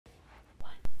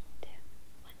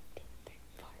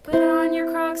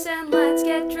rocks and let's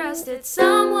get dressed. It's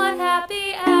somewhat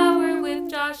happy hour with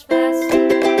Josh Vest.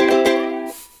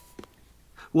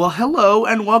 Well, hello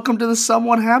and welcome to the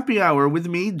Somewhat Happy Hour with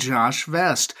me, Josh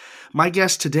Vest. My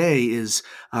guest today is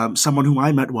someone who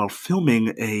I met while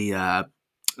filming a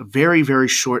very, very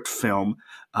short film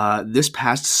this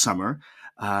past summer.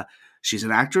 She's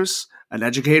an actress, an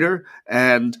educator,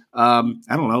 and I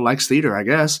don't know, likes theater, I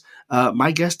guess.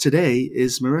 My guest today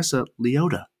is Marissa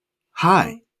Liotta.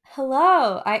 Hi.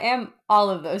 Hello, I am all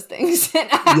of those things.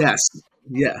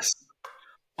 Yes,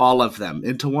 all of them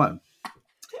into one.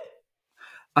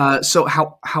 So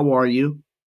how are you?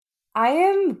 I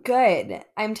am good.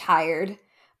 I'm tired.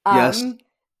 Yes.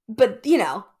 But you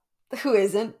know, who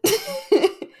isn't?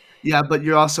 Yeah, but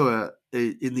you're also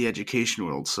in the education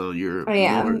world, so you're I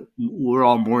am. we're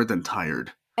all more than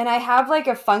tired. And I have like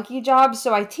a funky job,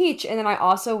 so I teach, and then I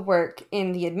also work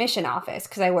in the admission office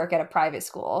because I work at a private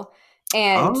school.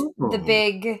 And the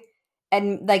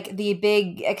Oh.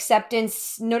 big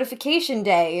acceptance notification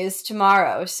day is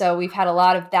tomorrow, so we've had a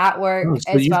lot of that Oh, work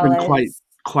so as you've well been as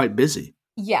quite busy.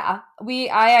 yeah.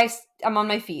 I'm on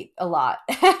my feet a lot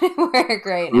at work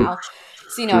right now.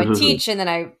 So I teach, and then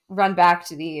I run back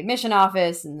to the admission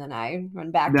office, and then I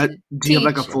run back Now, to do you have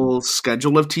like a teach. full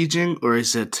schedule of teaching, or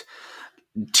is it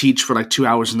teach for like 2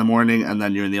 hours in the morning and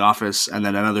then you're in the office and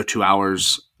then another 2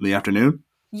 hours in the afternoon?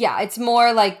 Yeah, it's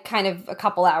more like kind of a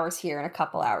couple hours here and a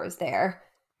couple hours there.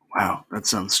 Wow, that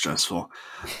sounds stressful.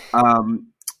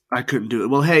 I couldn't do it.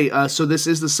 Well, hey, so this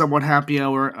is the Somewhat Happy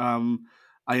Hour.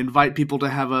 I invite people to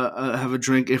have a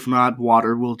drink. If not,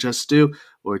 water will just do,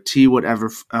 or tea, whatever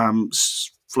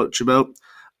floats your boat.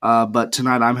 But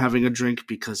tonight I'm having a drink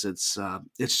because it's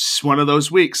just one of those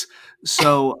weeks.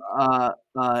 So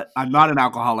I'm not an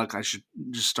alcoholic. I should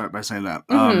just start by saying that.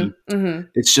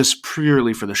 It's just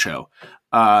purely for the show.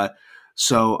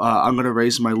 So I'm gonna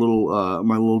raise my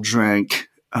little drink.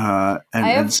 And I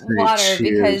have say water cheers.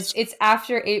 because it's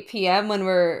after 8 p.m. when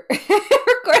we're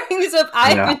recording this. If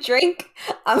I have a drink,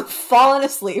 I'm falling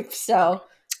asleep. So,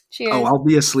 cheers. Oh, I'll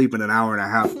be asleep in an hour and a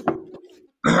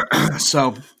half.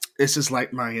 So this is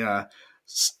like my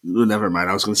never mind.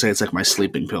 I was going to say it's like my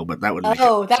sleeping pill, but that would make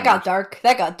that got dark.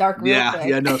 That got dark real quick.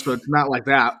 Yeah, no. So it's not like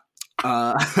that.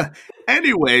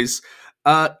 Anyways,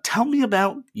 tell me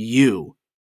about you.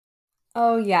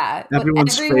 Oh yeah,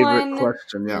 Everyone's what favorite everyone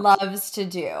question. Yeah. loves to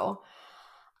do.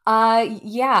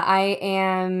 Yeah, I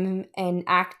am an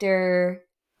actor.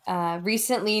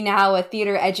 Recently now a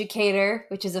theater educator,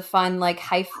 which is a fun like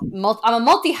I'm a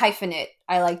multi hyphenate.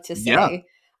 I like to say,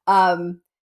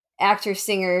 actor,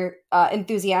 singer,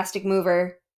 enthusiastic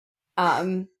mover.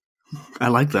 I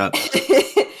like that.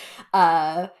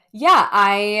 Yeah,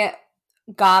 I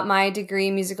got my degree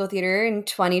in musical theater in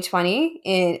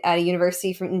 2020 at a university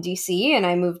in DC, and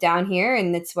I moved down here,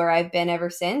 and it's where I've been ever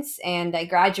since. And I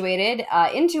graduated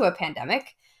into a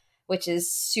pandemic, which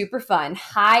is super fun.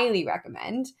 Highly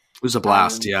recommend. It was a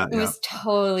blast. It was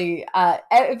totally.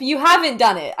 If you haven't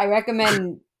done it, I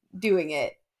recommend doing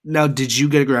it. Now, did you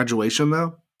get a graduation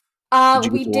though?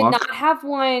 We did not have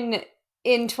one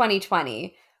in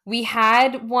 2020. We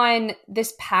had one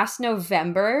this past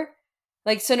November.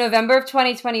 November of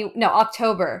 2020, no,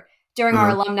 October, during our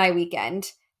alumni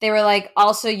weekend. They were like,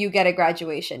 also, you get a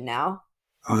graduation now.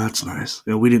 Oh, that's nice.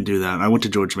 We didn't do that. I went to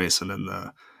George Mason, and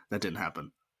that didn't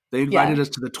happen. They invited us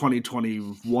to the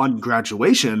 2021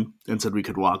 graduation and said we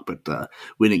could walk, but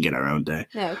we didn't get our own day.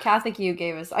 No, Catholic U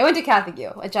gave us... I went to Catholic U,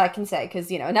 which I can say, because,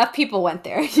 enough people went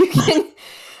there. You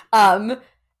can...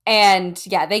 and,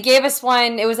 yeah, they gave us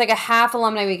one. It was like a half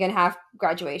alumni weekend, half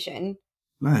graduation.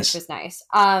 Nice. Which was nice.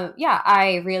 Yeah,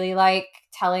 I really like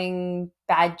telling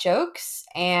bad jokes,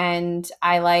 and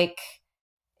I like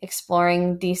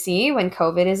exploring DC when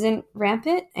COVID isn't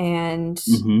rampant, and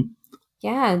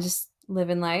yeah, just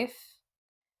living life.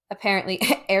 Apparently,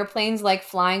 airplanes like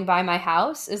flying by my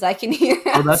house as I can hear.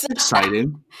 Oh, that's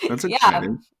exciting. That's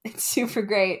exciting. It's super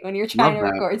great when you're trying to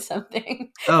record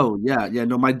something. Oh, yeah.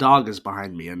 No, my dog is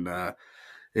behind me, and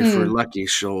if we're lucky,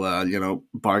 she'll,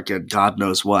 bark at God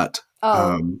knows what.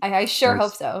 Oh, I sure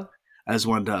hope so. As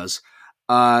one does.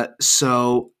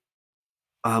 So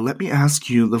let me ask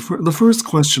you, the first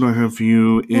question I have for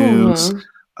you is,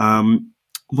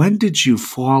 when did you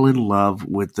fall in love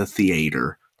with the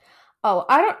theater? Oh,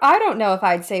 I don't know if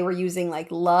I'd say we're using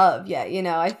like love yet.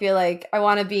 I feel like I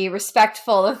want to be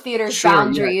respectful of theater's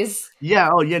boundaries. Yeah.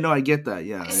 Oh, yeah. No, I get that.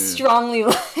 Yeah. Strongly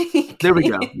like. There we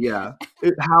go. Yeah.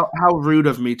 How rude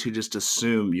of me to just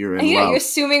assume you're in love. You're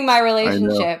assuming my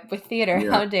relationship with theater.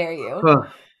 Yeah. How dare you?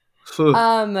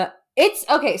 It's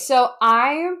okay. So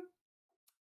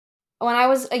when I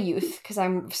was a youth, because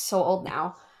I'm so old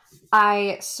now,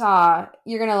 I saw,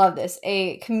 you're going to love this,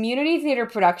 a community theater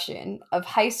production of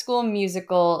High School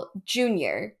Musical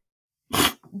Junior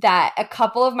that a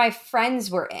couple of my friends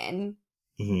were in.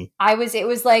 Mm-hmm. It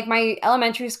was like my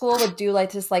elementary school would do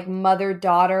like this like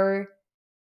mother-daughter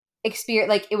experience.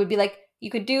 Like it would be like, you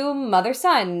could do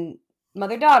mother-son,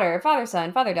 mother-daughter,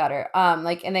 father-son, father-daughter.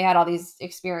 Like, and they had all these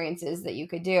experiences that you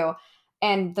could do.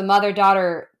 And the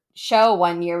mother-daughter show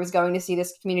one year was going to see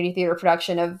this community theater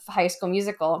production of High School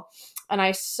Musical, and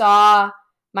I saw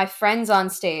my friends on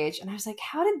stage and I was like,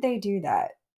 how did they do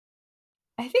that?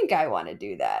 I think I want to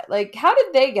do that. Like, how did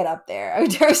they get up there? I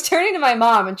was turning to my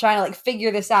mom and trying to like figure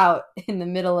this out in the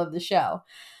middle of the show.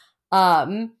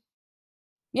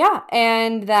 Yeah,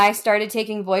 and then I started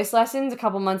taking voice lessons a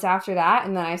couple months after that,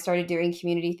 and then I started doing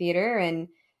community theater, and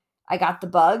I got the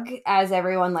bug, as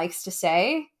everyone likes to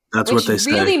say. That's what they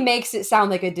say. Which really makes it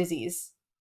sound like a disease.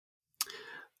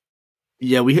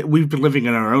 Yeah, we've been living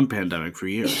in our own pandemic for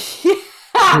years.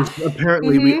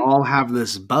 Apparently, we all have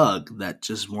this bug that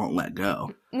just won't let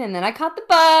go. And then I caught the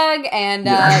bug, and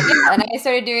and I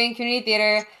started doing community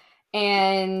theater,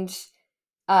 and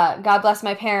God bless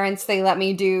my parents. They let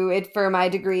me do it for my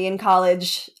degree in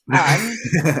college.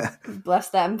 Bless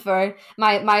them for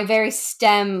my very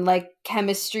STEM, like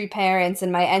chemistry parents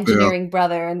and my engineering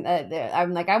brother. And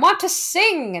I'm like, I want to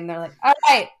sing. And they're like, all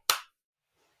right.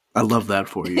 I love that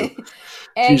for you.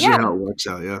 It's usually how it works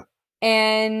out, yeah.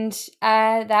 And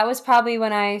that was probably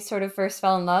when I sort of first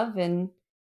fell in love, and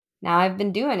now I've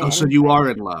been doing it. Oh, so you are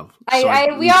in love.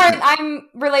 I'm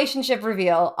relationship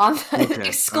reveal on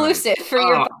exclusive for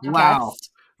your podcast. Wow.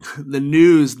 The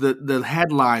news, the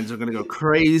headlines are going to go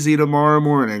crazy tomorrow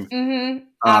morning. Mm-hmm.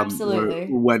 Absolutely.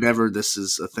 Whenever this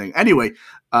is a thing. Anyway,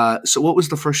 so what was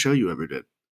the first show you ever did?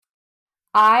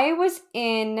 I was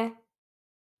in...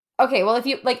 Okay, well, if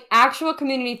you like actual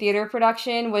community theater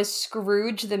production was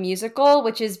Scrooge the Musical,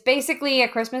 which is basically a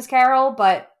Christmas Carol,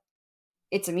 but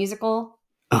it's a musical.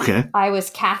 Okay. I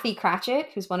was Kathy Cratchit,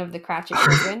 who's one of the Cratchit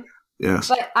children. Yes.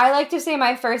 But I like to say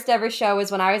my first ever show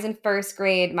was when I was in first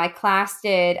grade. My class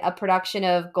did a production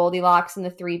of Goldilocks and the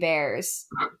Three Bears.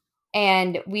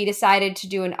 And we decided to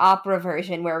do an opera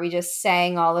version where we just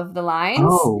sang all of the lines.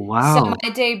 Oh, wow. So my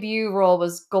debut role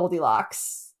was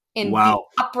Goldilocks in the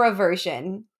opera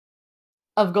version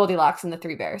of Goldilocks and the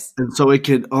Three Bears. And so it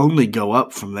could only go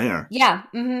up from there. Yeah.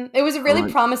 Mm-hmm. It was a really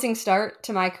promising start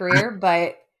to my career,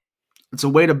 but... It's a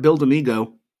way to build an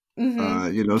ego.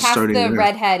 Mm-hmm. Starting the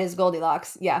redhead is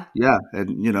Goldilocks. Yeah. Yeah.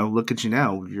 And, look at you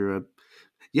now. You're a...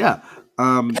 Yeah.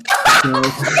 Look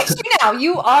at you now.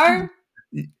 You are...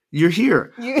 You're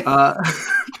here.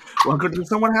 Welcome to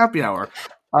Someone Happy Hour.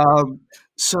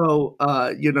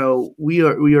 We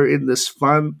are in this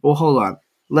fun... Well, hold on.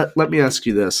 Let me ask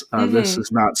you this. This is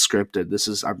not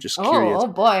scripted. I'm just curious. Oh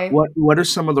boy. What are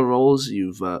some of the roles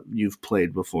you've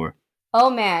played before? Oh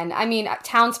man. I mean,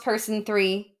 Townsperson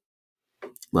 3.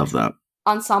 Love that.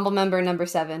 Ensemble member number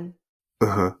 7.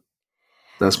 Uh-huh.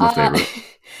 That's my favorite.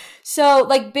 So,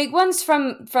 like, big ones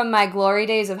from my glory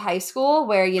days of high school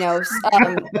where,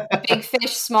 big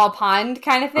fish, small pond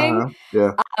kind of thing.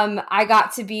 Yeah. I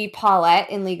got to be Paulette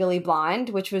in Legally Blonde,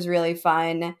 which was really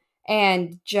fun.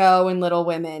 And Joe in Little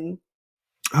Women.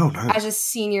 Oh, nice. As a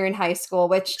senior in high school,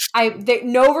 which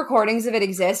no recordings of it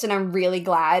exist, and I'm really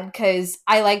glad because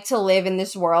I like to live in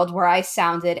this world where I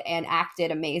sounded and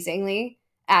acted amazingly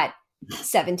at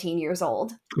 17 years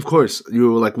old. Of course.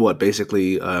 You were like what?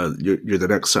 Basically, you're the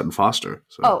next Sutton Foster.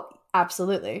 So. Oh,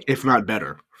 absolutely. If not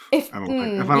better. I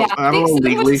don't know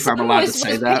legally if I'm allowed to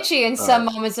say that. Pitchy in some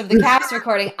moments of the cast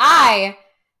recording. I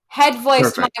head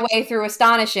voiced my way through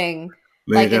Astonishing.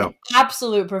 Like an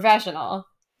absolute professional.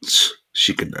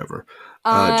 She could never.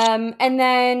 And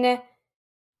then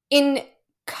in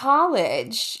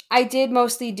college, I did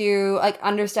mostly do like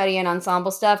understudy and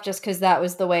ensemble stuff just because that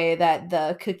was the way that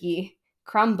the cookie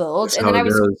crumbled. And then I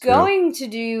was going to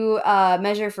do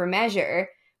Measure for Measure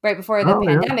right before the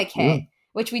pandemic hit,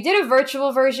 which we did a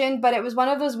virtual version, but it was one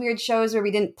of those weird shows where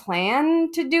we didn't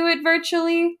plan to do it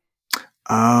virtually.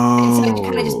 Oh. And so it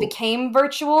kind of just became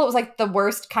virtual. It was like the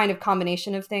worst kind of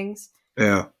combination of things.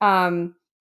 Yeah.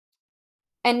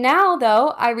 And now, though,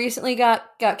 I recently got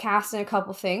cast in a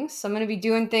couple things. So I'm going to be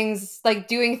doing things like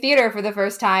doing theater for the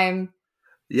first time.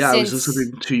 Yeah, I was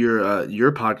listening to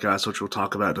your podcast, which we'll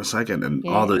talk about in a second, and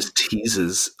all those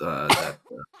teases that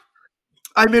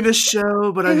I'm in a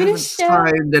show, but I haven't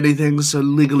signed anything, so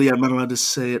legally I'm not allowed to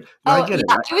say it. No, I get it.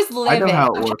 I was livid. I know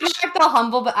how it works. I'm trying to act all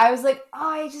humble, but I was like,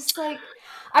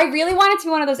 I really wanted to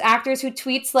be one of those actors who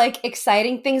tweets like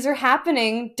exciting things are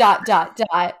happening ...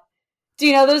 Do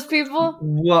you know those people?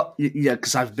 Well, yeah,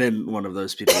 because I've been one of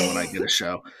those people when I get a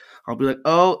show. I'll be like,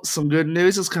 oh, some good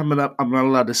news is coming up. I'm not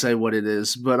allowed to say what it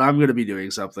is, but I'm going to be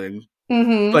doing something.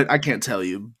 Mm-hmm. But I can't tell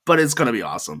you. But it's going to be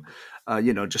awesome.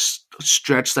 Just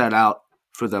stretch that out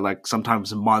for the like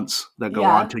sometimes months that go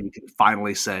on Yeah. till you can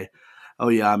finally say, oh,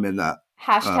 yeah, I'm in that.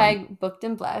 Hashtag booked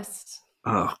and blessed.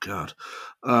 Oh, God.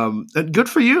 And good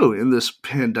for you in this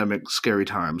pandemic, scary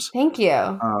times. Thank you.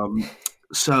 Um,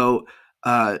 so,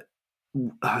 uh,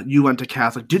 you went to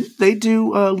Catholic. Didn't they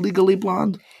do Legally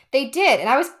Blonde? They did, and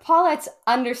I was Paulette's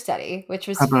understudy, which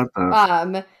How was about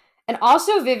that? and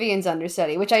also Vivian's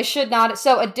understudy, which I should not.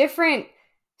 So a different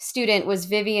student was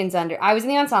Vivian's under. I was in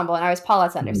the ensemble, and I was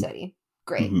Paulette's Mm-hmm. understudy.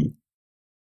 Great. Mm-hmm.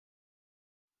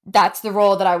 That's the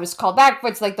role that I was called back for.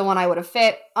 It's like the one I would have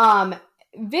fit.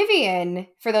 Vivian,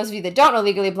 for those of you that don't know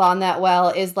Legally Blonde that well,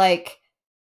 is like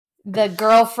the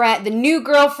girlfriend, the new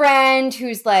girlfriend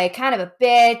who's like kind of a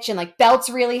bitch and like belts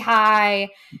really high.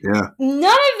 Yeah.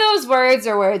 None of those words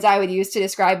are words I would use to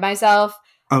describe myself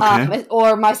Okay.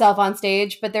 or myself on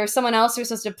stage. But there was someone else who was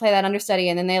supposed to play that understudy,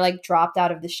 and then they like dropped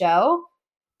out of the show.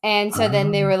 And so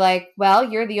then they were like, well,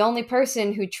 you're the only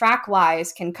person who track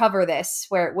wise can cover this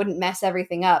where it wouldn't mess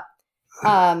everything up.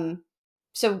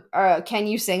 So can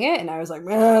you sing it? And I was like,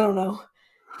 I don't know.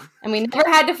 And we never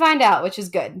had to find out, which is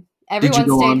good. Did you Everyone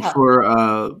go stayed on healthy.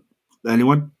 for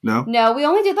anyone? No. No, we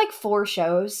only did like 4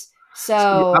 shows. See, I've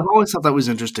So always thought that was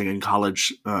interesting in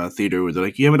college theater, where they're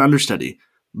like, you have an understudy,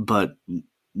 but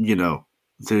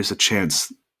there's a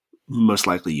chance, most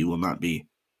likely, you will not be,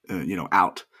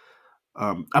 out.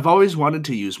 I've always wanted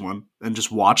to use one and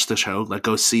just watch the show, like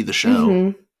go see the show,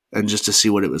 mm-hmm. and just to see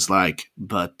what it was like.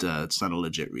 But it's not a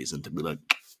legit reason to be like,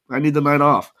 I need the night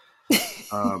off.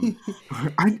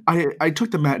 I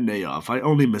took the matinee off. I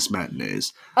only miss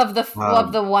matinees. of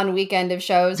the one weekend of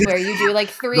shows where you do like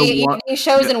 3 The one, evening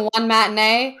shows yeah, in one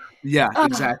matinee. yeah, Ugh.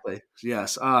 exactly.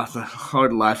 Yes. The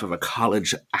hard life of a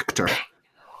college actor.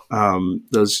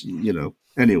 Those,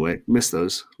 anyway, miss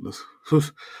those.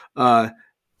 uh,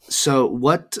 so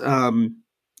what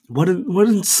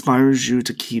inspires you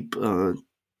to keep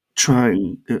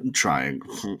trying?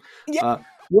 Yeah.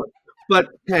 What, but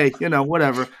hey,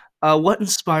 whatever. What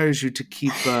inspires you to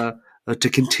keep to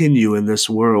continue in this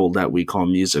world that we call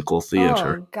musical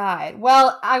theater? Oh God.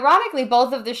 Well, ironically,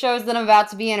 both of the shows that I'm about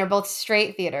to be in are both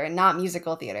straight theater and not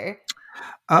musical theater.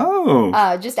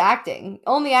 Oh, Just acting,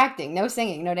 only acting, no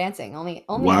singing, no dancing, only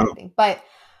wow. acting. But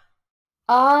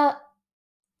uh,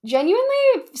 genuinely,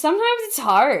 sometimes it's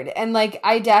hard, and like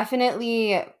I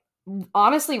definitely,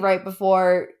 honestly, right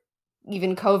before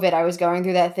even COVID, I was going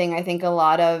through that thing. I think a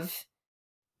lot of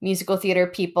musical theater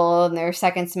people in their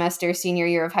second semester, senior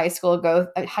year of high school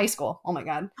high school. Oh my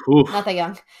God, not Oof. that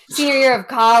young. Senior year of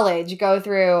college go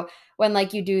through when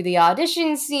like you do the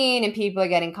audition scene and people are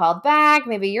getting called back.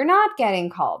 Maybe you're not getting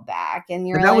called back, and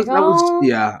you're And like, that was oh,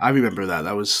 yeah, I remember that.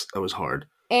 That was hard.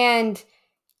 and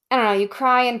I don't know. You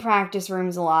cry in practice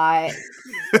rooms a lot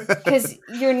because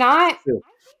you're not.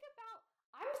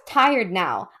 I'm tired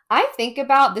now. I think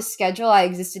about the schedule I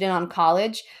existed in on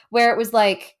college where it was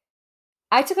like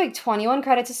I took like 21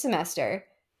 credits a semester.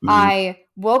 Mhm. I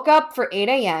woke up for 8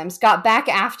 a.m.s, got back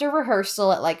after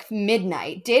rehearsal at like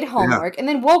midnight, did Yeah. homework, and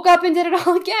then woke up and did it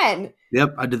all again.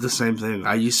 Yep, I did the same thing.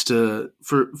 I used to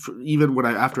for even when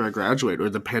I after I graduated or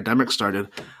the pandemic started,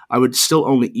 I would still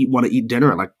only want to eat dinner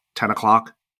at like 10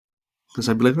 o'clock because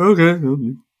I'd be like, okay,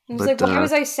 It was like, but why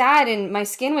was I sad and my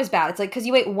skin was bad? It's like, because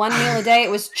you ate one meal a day.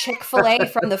 It was Chick-fil-A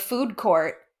from the food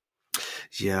court.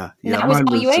 yeah, And yeah, that was mine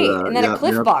all you was ate. And then a yep,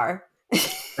 Cliff yep. Bar.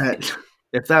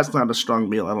 If that's not a strong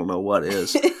meal, I don't know what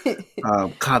is.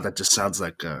 God, that just sounds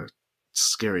like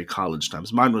scary college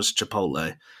times. Mine was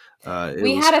Chipotle. It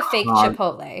We was had a fake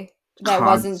Chipotle that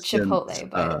wasn't constant. Chipotle,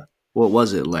 but What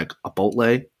was it like? A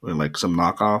Botle or like some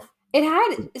knockoff?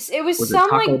 it was Was it some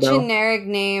Taco like Bell? generic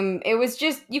name. It was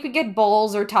just you could get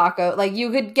bowls or taco. Like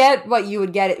you could get what you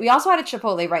would get. We also had a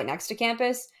Chipotle right next to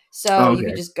campus, so Oh, you could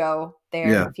okay, just go there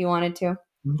yeah, if you wanted to.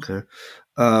 okay.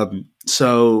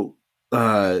 So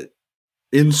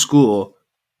in school,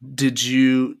 did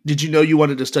you know you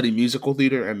wanted to study musical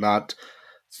theater and not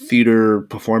theater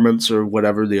performance or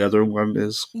whatever the other one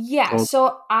is Yeah, called?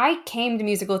 so I came to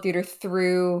musical theater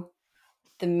through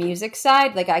the music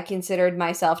side. Like I considered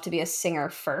myself to be a singer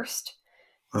first,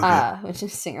 Okay, which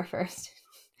is singer first.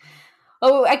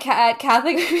 Oh, at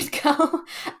Catholic we would go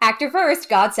actor first,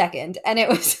 God second, and it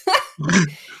was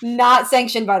not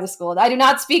sanctioned by the school. I do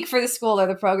not speak for the school or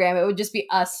the program. It would just be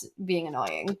us being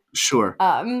annoying. sure.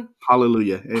 Um,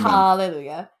 Hallelujah, amen.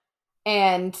 Hallelujah.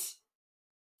 And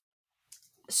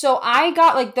So I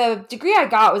got like the degree I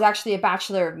got was actually a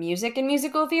Bachelor of Music in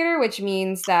Musical Theater, which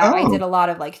means that I did Oh. a lot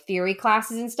of like theory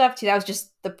classes and stuff too. That was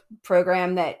just the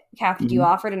program that Catholic U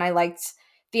Mm-hmm. offered, and I liked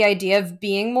the idea of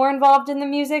being more involved in the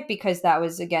music because that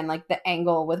was again like the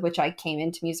angle with which I came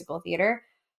into musical theater.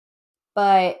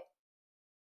 But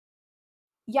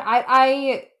yeah,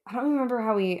 I don't remember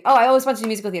how we. Oh, I always wanted to do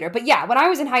musical theater, but yeah, when I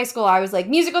was in high school, I was like,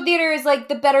 musical theater is like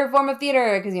the better form of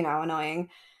theater because annoying.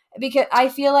 Because I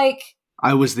feel like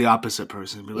I was the opposite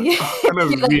person. Be like, yeah, oh, I'm a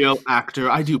you're like real actor.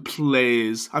 I do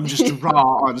plays. I'm just raw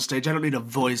on stage. I don't need a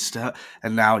voice to.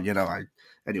 And now,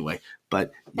 anyway.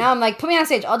 But now yeah, I'm like, put me on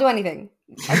stage, I'll do anything.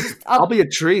 I'll I'll be a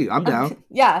tree. I'm down.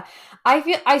 yeah.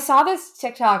 I saw this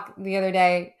TikTok the other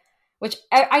day, which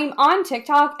I'm on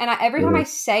TikTok, and every time I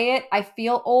say it, I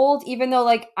feel old, even though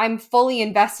like I'm fully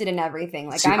invested in everything.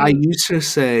 Like See, I I'm. used to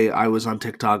say I was on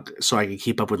TikTok so I could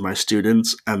keep up with my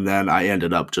students, and then I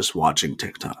ended up just watching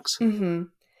TikToks Mm-hmm.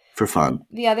 for fun.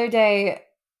 The other day,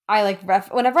 I like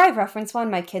whenever I reference one,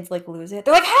 my kids like lose it.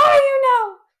 They're like, "How do you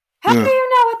know? How do Yeah, you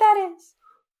know what that is?"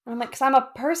 And I'm like, "Cause I'm a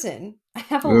person. I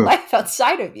have a yeah. life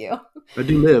outside of you." I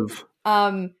do live.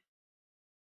 Um,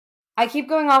 I keep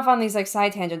going off on these like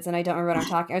side tangents, and I don't remember what I'm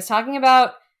talking. I was talking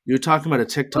about You were talking about a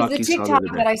it was TikTok the you saw the TikTok other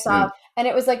that day. I Yeah. saw, and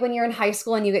it was like when you're in high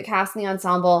school and you get cast in the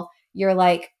ensemble, you're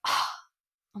like,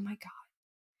 "Oh my god."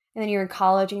 And then you're in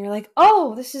college and you're like,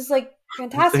 oh, this is like Oh,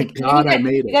 fantastic. thank And then you God I get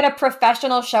made you it. get a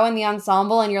professional show in the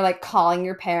ensemble and you're like calling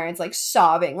your parents, like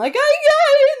sobbing, like I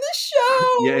got it in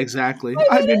the Yeah, show. exactly. I'm in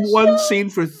I'm in a one show. scene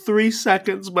for 3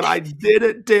 seconds, but I did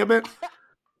it, damn it.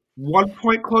 1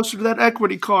 point closer to that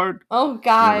equity card. Oh Yeah,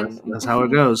 God. that's how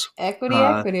it goes. Equity,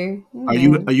 Uh, equity. are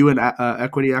you Okay. are you an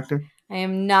equity actor? I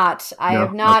am not. I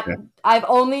have No. not. Okay. I've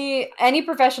only any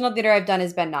professional theater I've done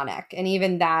has been non-ec, and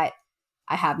even that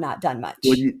I have not done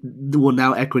Well, much.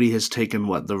 now equity has taken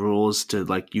what the rules to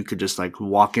like you could just like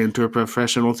walk into a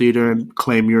professional theater and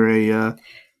claim you're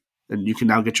and you can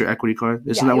now get your equity card.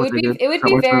 Isn't Yeah, that what they did? it would That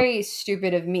be works out? very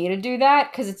stupid of me to do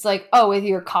that because it's like, oh, with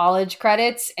your college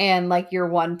credits and like your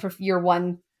one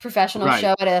professional Right.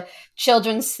 show at a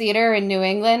children's theater in New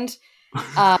England.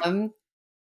 Um,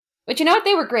 but you know what?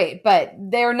 They were great, but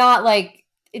they're not like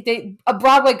they a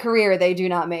Broadway career. They do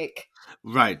not make.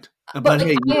 Right. But But like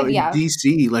hey, I have, in yeah.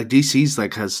 DC, like DC's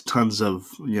like has tons of,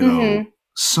 Mm-hmm.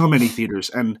 so many theaters.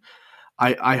 And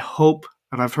I hope,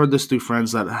 and I've heard this through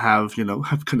friends that have,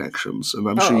 have connections, and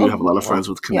I'm sure you have a lot Oh, of friends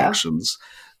well, with yeah. connections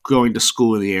going to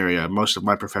school in the area. Most of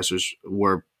my professors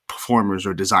were performers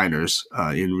or designers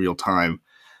in real time.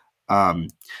 Um,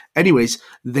 anyways,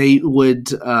 they would,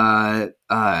 hold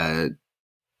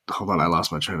on, I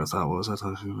lost my train of thought. What was I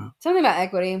talking about? Something about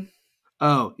equity.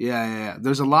 Oh, yeah, yeah, yeah.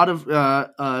 There's a lot of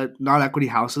non-equity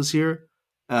houses here,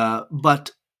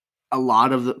 but a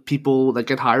lot of the people that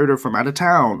get hired are from out of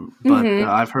town. But Mm-hmm.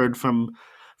 I've heard from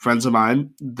friends of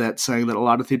mine that saying that a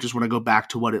lot of theaters want to go back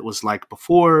to what it was like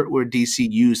before, where DC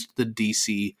used the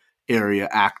DC area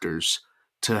actors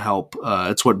to help.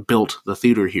 It's what built the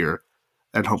theater here,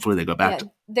 and hopefully they go back Yeah,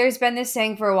 to. there's been this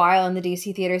saying for a while in the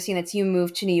DC theater scene that's you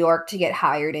move to New York to get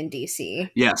hired in DC.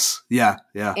 Yes, yeah,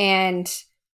 yeah. And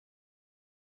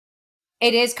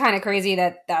it is kind of crazy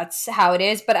that that's how it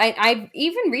is. But I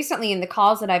even recently in the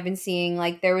calls that I've been seeing,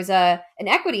 like there was an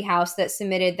equity house that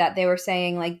submitted that they were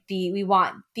saying like we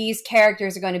want these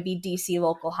characters are going to be DC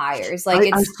local hires. Like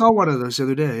I it's saw one of those the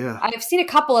other day. Yeah. I've seen a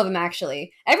couple of them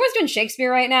actually. Everyone's doing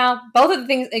Shakespeare right now. Both of the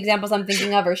things examples I'm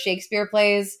thinking of are Shakespeare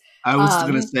plays. I was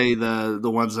gonna Um, say the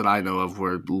ones that I know of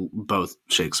were both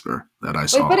Shakespeare that I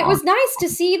saw but it on. was nice to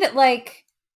see that like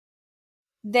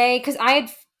they because I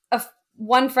had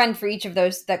one friend for each of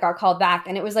those that got called back,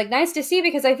 and it was like nice to see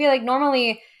because I feel like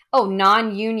normally, oh,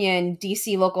 non-union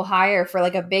DC local hire for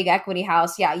like a big equity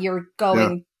house, yeah, you're Yeah,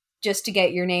 going just to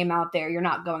get your name out there. You're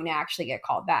not going to actually get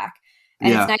called back,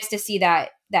 and it's yeah. nice to see that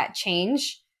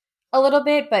change a little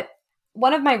bit. But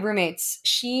one of my roommates,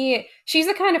 she's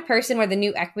the kind of person where the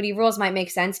new equity rules might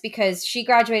make sense because she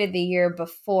graduated the year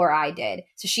before I did,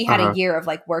 so she Uh had a huh. year of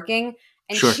like working,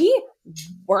 and Sure. she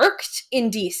worked in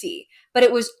DC, but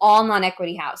it was all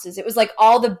non-equity houses. It was like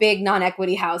all the big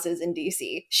non-equity houses in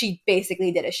DC. She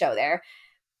basically did a show there,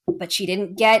 but she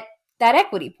didn't get that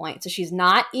equity point. So she's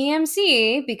not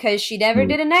EMC because she never Mm.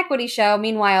 did an equity show.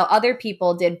 Meanwhile, other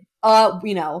people did a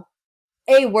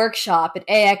workshop at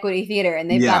a equity theater and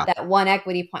they've got Yeah. that one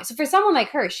equity point. So for someone like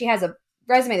her, she has a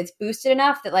resume that's boosted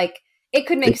enough that like it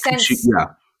could make It puts you. sense Yeah.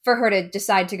 for her to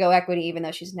decide to go equity even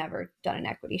though she's never done an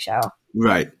equity show.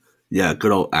 Right. Yeah.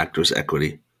 Good old actors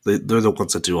equity. They're the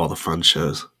ones that do all the fun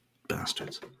shows.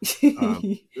 Bastards.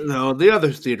 No, the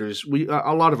other theaters.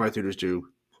 A lot of our theaters do.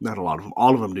 Not a lot of them.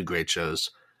 All of them do great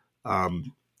shows.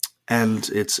 Um, and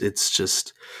it's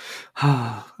just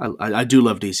I do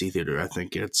love DC theater. I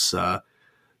think it's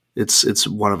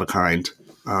one of a kind,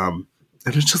 and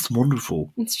it's just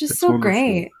wonderful. It's just It's so wonderful.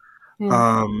 great.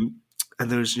 Yeah. Um, and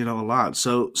there's a lot.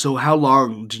 So how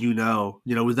long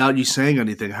do without you saying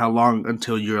anything? How long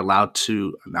until you're allowed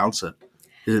to announce it?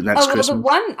 Is it next Oh well, the Christmas?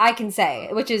 one I can say,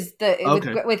 which is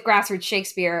Okay. with grassroots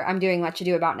Shakespeare, I'm doing Much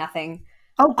Ado About Nothing.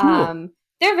 Oh, cool.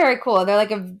 They're very cool. They're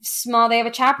like a small. They have a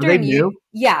Are chapter they in new?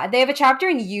 yeah, they have a chapter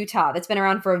in Utah that's been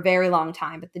around for a very long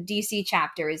time, but the DC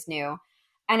chapter is new,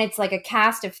 and it's like a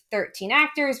cast of 13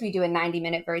 actors. We do a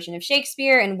 90-minute version of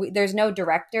Shakespeare, and there's no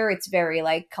director. It's very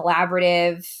like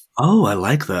collaborative. Oh, I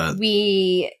like that.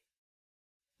 We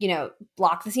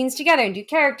block the scenes together and do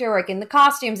character work in the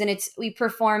costumes, and we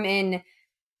perform in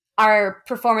our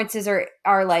performances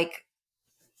are like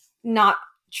not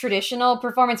traditional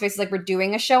performance spaces. Like we're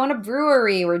doing a show in a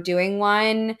brewery, we're doing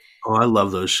one Oh, I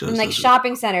love those in shows. like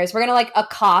shopping centers. We're gonna like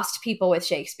accost people with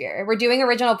Shakespeare. We're doing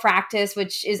original practice,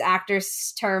 which is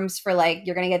actors' terms for like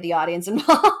you're gonna get the audience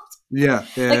involved. Yeah,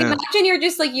 Like imagine you're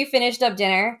just like you finished up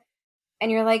dinner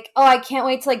and you're like, oh, I can't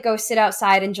wait to like go sit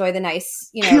outside, enjoy the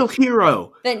nice, Kill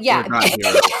Hero. Then yeah, Or not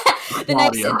Hero.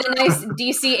 the nice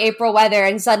DC April weather,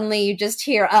 and suddenly you just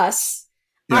hear us.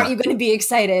 Aren't you going to be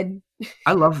excited?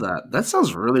 I love that. That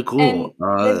sounds really cool.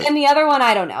 And the other one,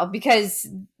 I don't know, because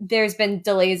there's been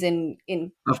delays in.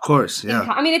 Of course, yeah.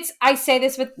 I mean, I say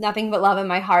this with nothing but love in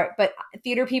my heart, but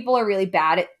theater people are really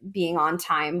bad at being on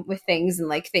time with things and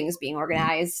like things being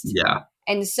organized. Yeah.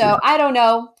 And so I don't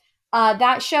know.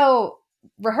 That show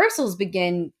rehearsals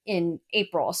begin in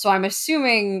April, so I'm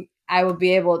assuming I will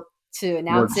be able to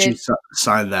announce it.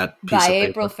 Sign that piece by of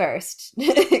April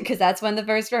 1st, because that's when the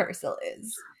first rehearsal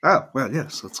is. Oh well,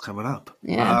 yes, that's coming up.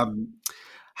 Yeah.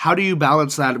 How do you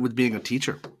balance that with being a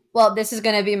teacher? Well, this is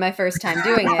going to be my first time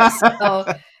doing it.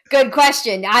 So, good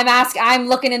question. I'm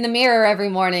looking in the mirror every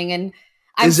morning, and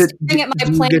I'm staring at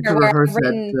my planner where I've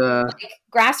written like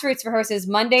grassroots rehearsals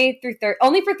Monday through Thursday,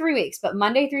 only for 3 weeks, but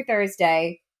Monday through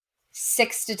Thursday,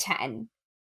 6 to 10.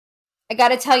 I got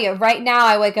to tell you, right now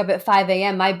I wake up at 5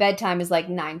 a.m. My bedtime is like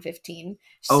 9:15.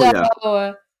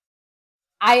 So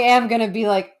I am going to be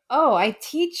like, oh, I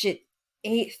teach at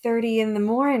 8:30 in the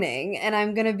morning, and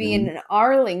I'm going to be in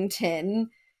Arlington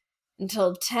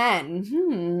until 10.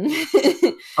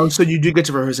 Oh, so you do get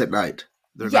to rehearse at night?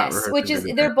 Yes,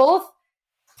 they're both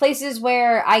places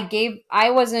where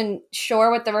I wasn't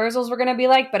sure what the rehearsals were going to be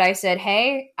like, but I said,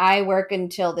 hey, I work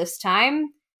until this time.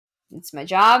 It's my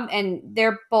job. And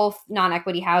they're both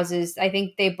non-equity houses. I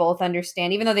think they both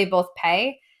understand, even though they both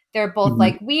pay, they're both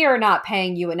like, we are not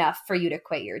paying you enough for you to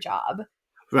quit your job.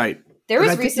 Right. There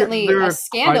was recently a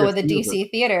scandal with the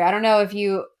DC theater. I don't know if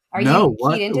you keyed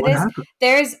into this. Happened?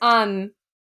 There's a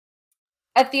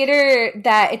theater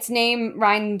that its name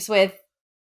rhymes with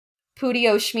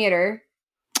Pudio Schmieder.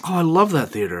 Oh, I love that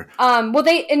theater. Well,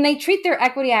 they treat their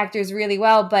equity actors really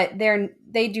well, but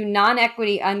they do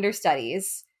non-equity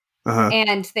understudies.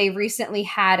 And they recently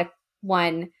had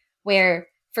one where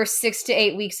for 6 to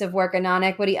 8 weeks of work, a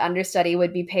non-equity understudy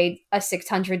would be paid a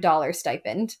 $600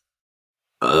 stipend.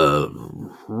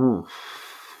 Wow.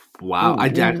 I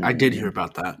did hear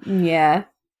about that. Yeah.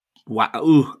 Wow.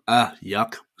 Ooh,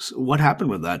 yuck. So what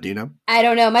happened with that? Do you know? I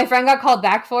don't know. My friend got called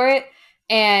back for it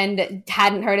and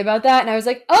hadn't heard about that. And I was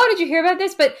like, oh, did you hear about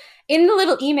this? But in the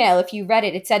little email, if you read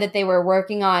it, it said that they were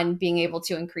working on being able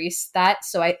to increase that.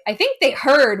 So I think they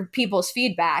heard people's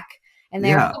feedback, and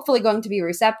they're hopefully going to be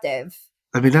receptive.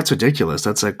 I mean, that's ridiculous.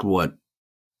 That's like what?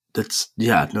 That's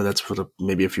for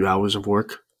maybe a few hours of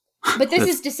work. But this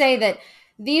is to say that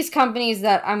these companies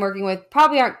that I'm working with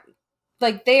probably aren't,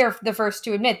 like, they are the first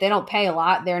to admit they don't pay a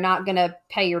lot. They're not going to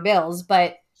pay your bills,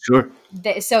 but sure.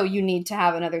 So you need to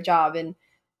have another job, and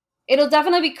it'll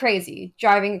definitely be crazy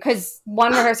driving, because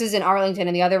one rehearses in Arlington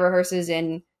and the other rehearses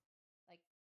in like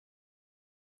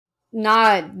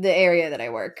not the area that I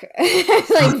work.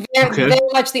 Like very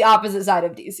much the opposite side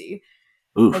of DC,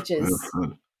 which is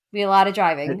be a lot of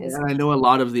driving. And I know a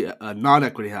lot of the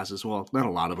non-equity houses. Well, not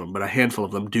a lot of them, but a handful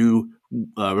of them do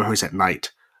rehearse at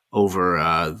night over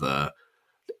the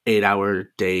 8-hour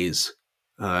days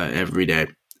every day,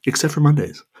 except for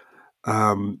Mondays.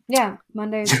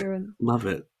 Mondays are love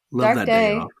it. Love dark that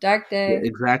day off. Dark day. Yeah,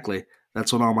 exactly.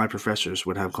 That's when all my professors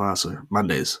would have class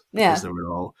Mondays. Yeah, because they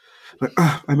were all like,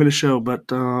 I'm in a show, but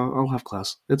I'll have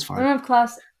class. It's fine. I don't have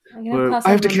class. I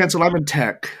have to cancel. I'm in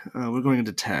tech. We're going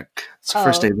into tech. It's the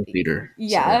first day of the theater.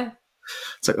 Yeah. So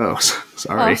It's like, oh, Oh,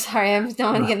 sorry. sorry. I don't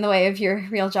want to get in the way of your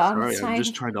real job. Sorry, It's I'm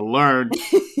just fine. trying to learn.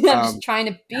 I'm just trying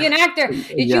to be an actor. Did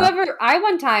you Yeah, ever? I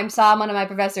one time saw one of my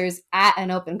professors at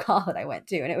an open call that I went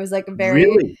to, and it was like a very,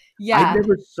 really. I yeah.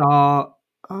 never saw.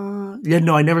 Yeah,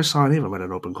 no, I never saw any of them at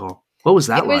an open call. What was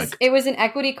that like? It was an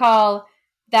equity call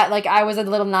that like I was a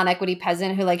little non-equity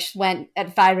peasant who like went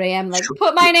at 5 a.m. like Sure.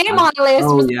 put my name I, on the list.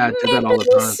 oh Was yeah, like, I did that man, all the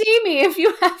please time. see me if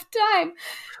you have time.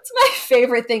 It's my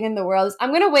favorite thing in the world. Is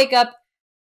I'm gonna wake up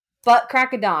butt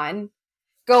crack of dawn,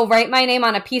 go write my name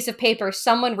on a piece of paper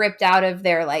someone ripped out of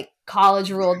their like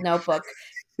college ruled notebook,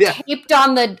 Yeah, taped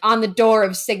on the door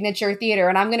of Signature Theater,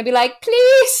 and I'm gonna be like,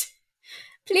 please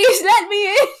let me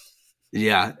in.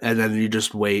 yeah, and then you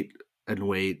just wait and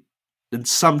wait, and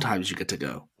sometimes you get to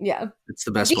go. Yeah. It's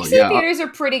the best part. DC Yeah, theaters are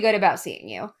pretty good about seeing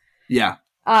you. yeah.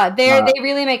 They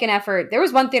really make an effort. There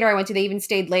was one theater I went to, they even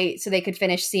stayed late so they could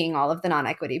finish seeing all of the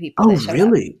non-equity people Oh, that showed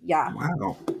up. really? Yeah.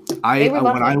 Wow. They were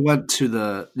When I lovely. went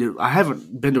to I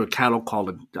haven't been to a cattle call.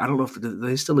 I don't know if do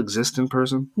they still exist in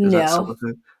person. Is that still No. a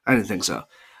thing? I didn't think so.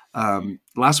 The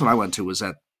last one I went to was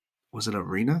it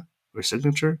Arena or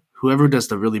Signature? Whoever does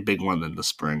the really big one in the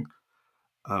spring,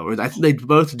 or I think they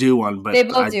both do one, They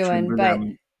but both I do one, remember but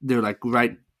them. They're like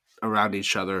right around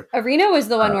each other. Arena was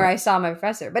the one where I saw my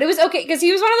professor. But it was okay because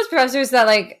he was one of those professors that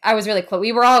like I was really close.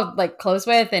 We were all like close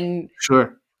with, and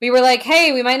Sure. we were like,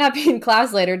 "Hey, we might not be in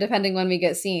class later, depending when we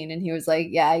get seen." And he was like,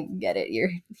 "Yeah, I get it. You're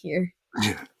here."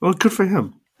 Yeah. Well, good for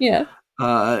him. Yeah.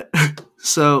 Uh,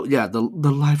 so yeah, the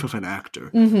life of an actor.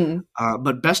 Mm-hmm.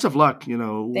 But best of luck,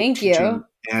 Thank teaching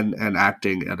you. and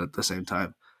acting at the same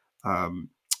time. Um,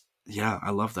 yeah,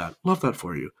 I love that. Love that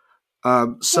for you.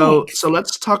 So Thanks.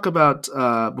 let's talk about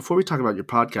before we talk about your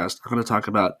podcast. I'm going to talk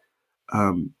about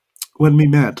um, when we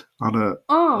met on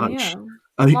Oh a, yeah,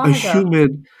 a long ago.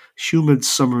 humid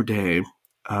summer day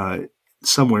uh,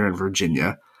 somewhere in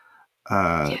Virginia,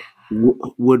 uh,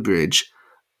 Woodbridge.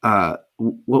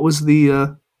 What was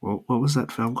what was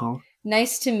that film called?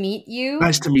 Nice to meet you.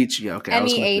 Nice to meet you. Okay, I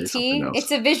was going to say something MEAT. else.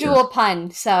 It's a Yeah, visual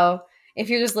pun, so if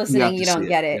you're just you have listening, to you see don't it.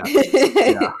 get Yeah,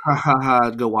 yeah. it. Ha ha ha.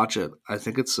 Go watch it. I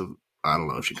think it's a. I don't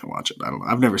know if you can watch it. I don't know.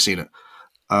 I've never seen it.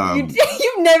 Um,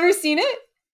 You've never seen it?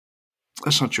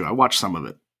 that's not true. I watched some of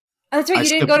it. Oh, that's right. I You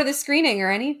didn't skipped. go to the screening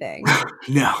or anything.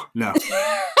 No, no.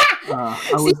 I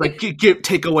See, was like,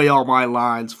 take away all my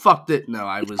lines. Fucked it. No,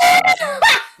 I was. I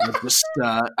just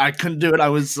I couldn't do it. I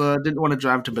was didn't want to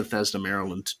drive to Bethesda,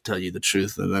 Maryland, to tell you the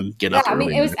truth, and then get yeah, up I mean,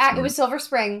 early the next it morning. was Silver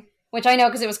Spring, which I know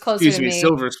because it was closer Excuse to me, me.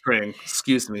 Silver Spring.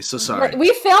 Excuse me. So sorry.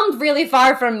 We filmed really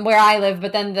far from where I live,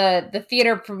 but then the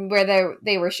theater from where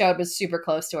they were showed was super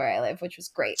close to where I live, which was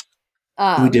great.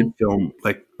 We did film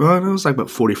it was like about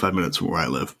 45 minutes from where I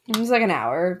live. It was like an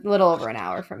hour, a little over an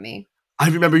hour from me. I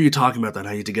remember you talking about that.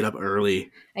 How you had to get up early.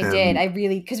 I did. And I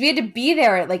really because we had to be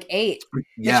there at like 8, which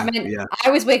yeah, meant yeah, I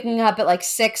was waking up at like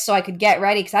 6 so I could get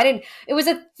ready because I didn't. It was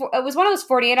one of those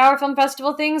 48-hour film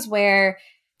festival things where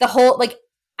the whole like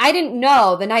I didn't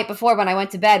know the night before when I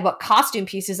went to bed what costume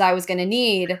pieces I was going to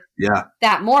need yeah.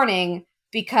 that morning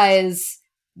because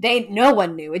no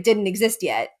one knew it didn't exist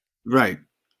yet. Right.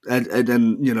 And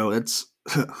then it's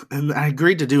and I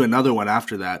agreed to do another one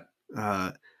after that.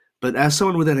 But as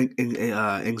someone with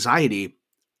anxiety,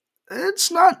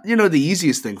 it's not the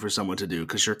easiest thing for someone to do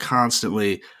because you're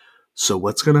constantly. So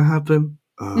what's going to happen?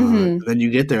 Mm-hmm. Then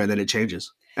you get there and then it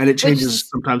changes, and it Which changes is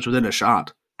sometimes within a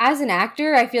shot. as an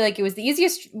actor, I feel like it was the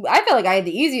easiest. I felt like I had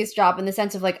the easiest job in the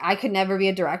sense of like I could never be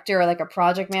a director or like a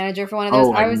project manager for one of those.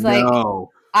 Oh, I I was like, know.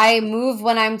 I move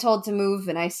when I'm told to move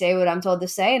and I say what I'm told to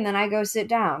say and then I go sit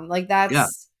down. Like Yeah,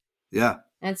 yeah,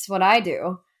 that's what I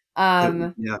do.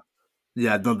 yeah.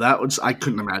 Yeah, no, that was I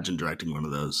couldn't imagine directing one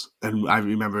of those. And I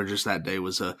remember just that day it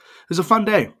was a fun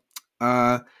day.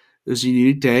 It was a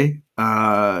unique day.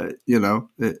 The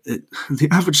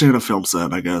average day on a film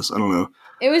set, I guess. I don't know.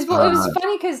 It was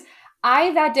funny because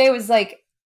I that day was like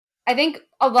I think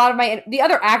a lot of the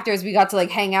other actors we got to like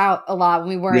hang out a lot when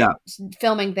we weren't Yeah,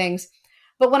 filming things.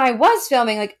 But when I was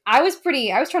filming, like I was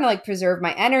trying to like preserve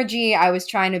my energy. I was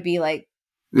trying to be like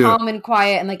yeah, calm and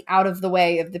quiet and like out of the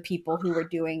way of the people who were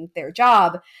doing their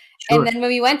job. And sure. then when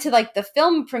we went to like the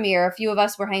film premiere, a few of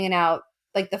us were hanging out,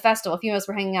 like the festival, a few of us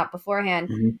were hanging out beforehand.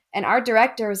 Hmm. And our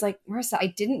director was like, Marissa, I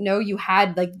didn't know you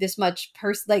had like this much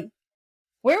like,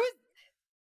 where was,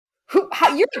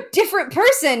 you're a different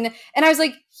person. And I was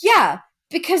like, yeah,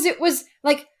 because it was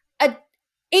like a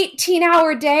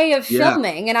 18-hour day of Yeah,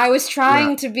 filming and I was yeah,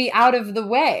 trying to be out of the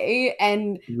way,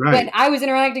 and when right, I was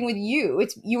interacting with you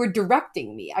you were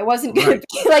directing me. I wasn't gonna right.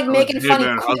 be like I was, making hey funny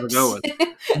man, how's it quips. going?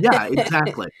 Yeah,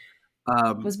 exactly.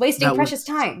 Was wasting That precious was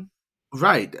time.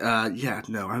 Right. Yeah.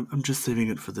 No, I'm just saving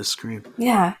it for this screen.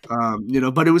 Yeah.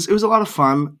 But it was a lot of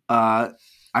fun. I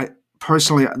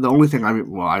personally, the only thing I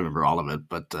remember all of it,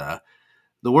 but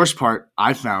the worst part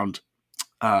I found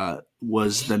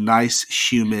was the nice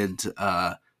humid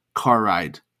car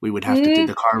ride we would have to do. Mm,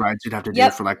 The car rides you'd have to do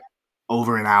yep. for like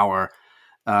over an hour,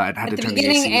 and had At to the turn the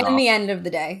beginning AC and off. the end of the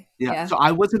day. Yeah, Yeah. so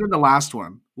I wasn't in the last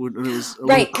one. When it was a little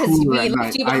Right, because cooler we at left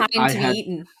night. you I behind I to be had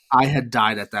eaten. I had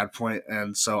died at that point,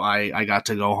 and so I got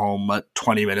to go home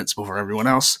 20 minutes before everyone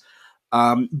else.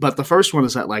 But the first one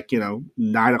is at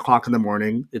 9 o'clock in the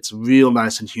morning. It's real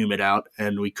nice and humid out,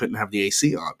 and we couldn't have the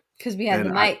AC on. Because we had the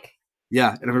And mic. yeah,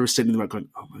 and I remember sitting there going,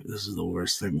 "Oh my, this is the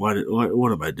worst thing. What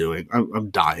am I doing? I'm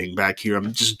dying back here.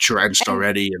 I'm just drenched And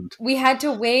already." And we had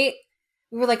to wait.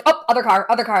 We were like, oh, other car,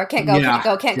 can't go, yeah, can't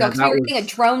go, can't go. yeah, Because we that were getting a was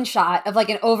drone shot of like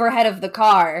an overhead of the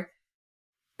car.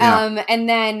 yeah. And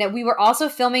then we were also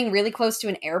filming really close to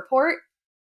an airport.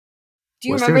 Do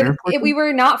you Was there an remember? airport We there?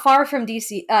 were not far from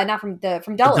DC, not from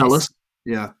Dulles. Dulles?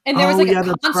 Yeah. And there was Oh like a yeah,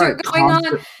 that's right. concert going on.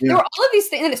 Concert. There Yeah. were all of these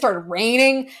things, and it started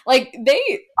raining. Like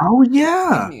Oh excuse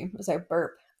yeah. me, was I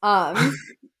burp?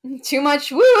 Too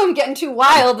much. Woo! I'm getting too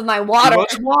wild in my Too water.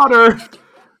 much water.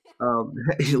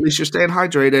 At least you're staying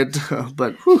hydrated.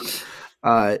 But whew,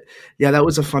 yeah, that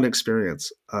was a fun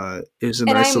experience. It was a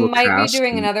And I nice little might be cast.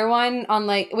 doing another one on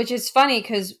which is funny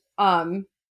because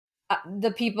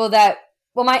the people that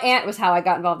my aunt was how I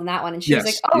got involved in that one, and she was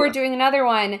like, Yes. "Oh, we're Yeah. doing another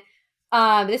one.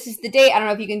 This is the date. I don't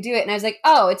know if you can do it." And I was like,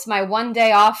 "Oh, it's my one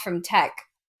day off from tech."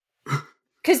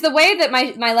 Because the way that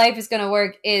my life is going to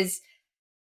work is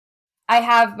I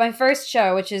have my first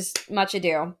show, which is Much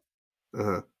Ado.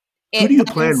 Uh-huh. Who do It you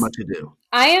play in runs. Much Ado?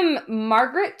 I am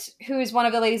Margaret, who is one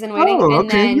of the ladies in waiting, Oh, and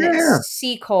okay. then Yeah, yeah.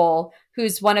 C. Cole,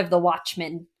 who's one of the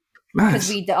watchmen.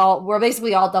 Because Nice. we're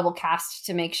basically all double cast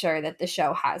to make sure that the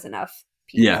show has enough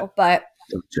people. Yeah. But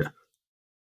Gotcha.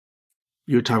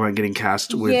 You were talking about getting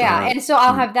cast with. yeah, and so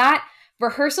I'll have that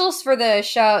rehearsals for the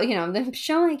show. The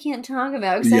show I can't talk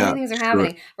about. Exciting Yeah, things are sure.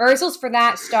 happening. Rehearsals for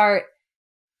that start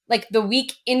like the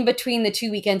week in between the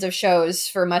 2 weekends of shows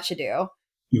for Much Ado.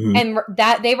 Mm-hmm. And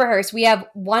that they rehearse. We have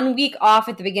 1 week off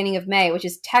at the beginning of May, which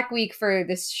is tech week for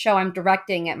this show I'm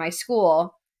directing at my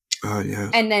school. Oh yeah.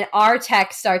 And then our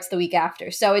tech starts the week after.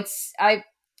 So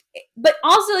but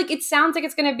also like it sounds like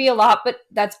it's going to be a lot, but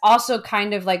that's also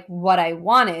kind of like what I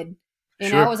wanted.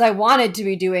 Sure. Was I wanted to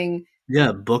be doing.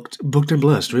 Yeah, booked and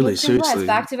blessed. Really, seriously,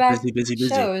 back to back busy.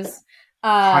 shows. In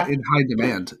high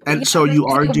demand. And so you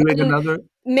are like doing another.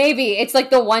 Maybe it's like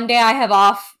the one day I have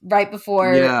off right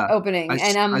before opening,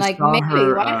 and I'm I like, saw maybe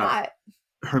why not?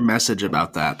 Her message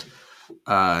about that,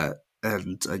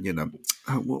 and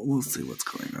we'll see what's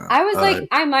going on. I was like,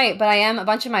 I might, but I am. A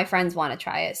bunch of my friends want to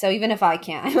try it, so even if I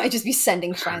can't, I might just be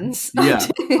sending friends. Yeah,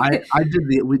 I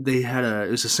did. They had it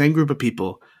was the same group of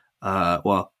people.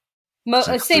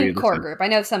 Same core group. I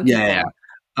know some people. Yeah.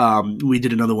 We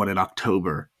did another one in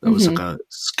October. That was like a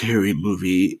scary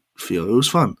movie feel. It was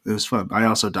fun. I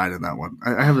also died in that one.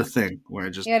 I have a thing where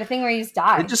I just you had a thing where you just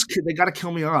die. They got to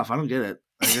kill me off. I don't get it.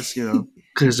 I guess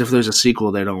because if there's a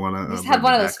sequel, they don't want to just have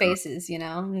one of those faces.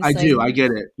 I do. I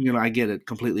get it. I get it.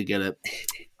 Completely get it.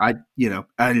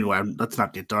 Anyway, let's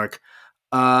not get dark.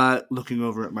 Looking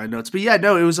over at my notes, but yeah,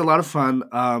 no, it was a lot of fun.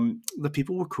 The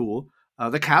people were cool.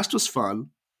 The cast was fun.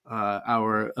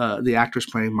 The actors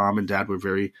playing mom and dad were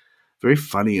very, very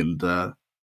funny, and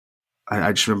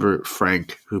I just remember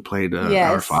Frank, who played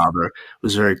our father,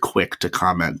 was very quick to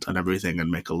comment on everything and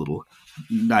make a little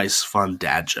nice, fun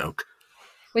dad joke,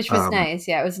 which was nice.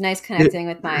 Yeah, it was nice connecting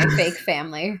with my fake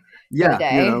family.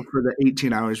 Yeah, for the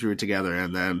 18 hours we were together,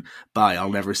 and then bye. I'll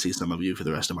never see some of you for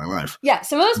the rest of my life. Yeah,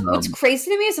 some of those. What's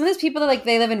crazy to me is some of those people that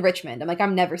they live in Richmond. I'm like,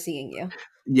 I'm never seeing you.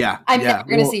 Yeah, I'm never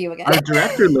going to see you again. Our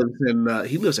director lives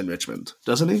in Richmond,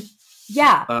 doesn't he?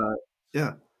 Yeah.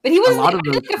 Yeah. But he was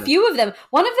a few of them.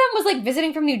 One of them was like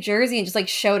visiting from New Jersey and just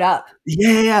showed up.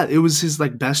 Yeah. It was his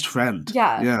best friend.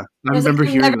 Yeah. I remember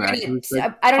hearing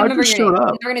that. I don't remember your name. I'm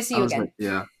never going to see you again.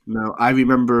 No, I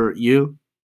remember you,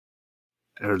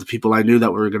 or the people I knew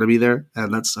that were going to be there,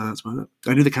 and that's about it.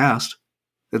 I knew the cast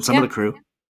and some of the crew.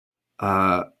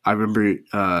 I remember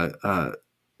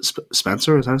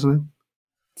Spencer. Is that his name?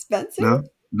 Spencer?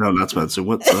 No, not Spencer.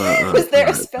 What was there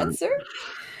a Spencer?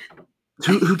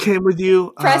 Who came with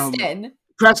you? Preston.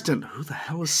 Preston. Who the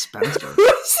hell is Spencer?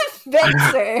 Who's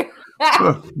Spencer?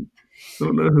 I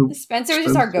don't know who. Spencer was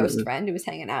just our ghost friend who was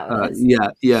hanging out with us.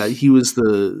 Yeah. He was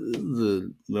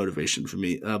the motivation for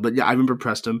me. But yeah, I remember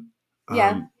Preston.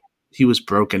 He was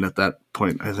broken at that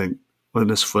point. I think when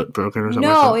his foot broken or something.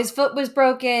 No, his foot was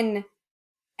broken.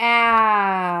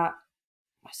 Was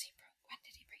he broke? When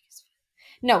did he break his foot?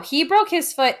 No, he broke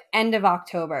his foot end of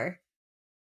October.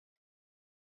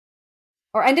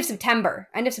 Or end of September.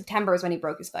 End of September is when he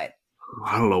broke his foot.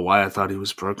 I don't know why I thought he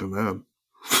was broken then.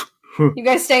 You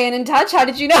guys staying in touch? How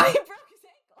did you know he broke his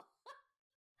ankle?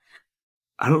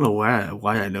 I don't know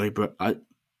why I know he broke. I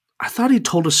thought he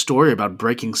told a story about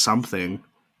breaking something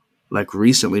like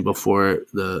recently before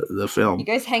the film. You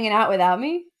guys hanging out without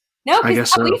me? No,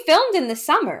 because so. We filmed in the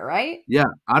summer, right? Yeah,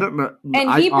 I don't know.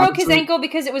 And he broke his ankle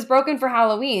because it was broken for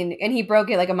Halloween, and he broke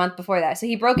it like a month before that. So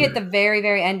he broke it the very,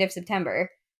 very end of September.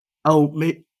 Oh,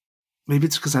 maybe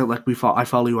it's because I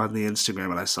follow you on the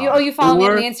Instagram and I saw. You follow me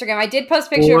on the Instagram. I did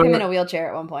post a picture of him in a wheelchair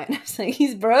at one point. I was like,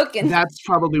 he's broken. That's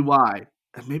probably why.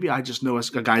 And maybe I just know a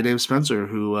guy named Spencer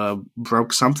who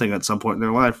broke something at some point in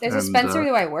their life. There's a Spencer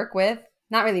who I work with.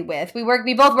 Not really with. We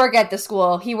both work at the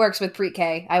school. He works with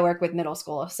pre-K. I work with middle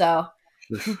school. So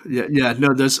yeah.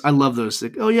 No, I love those.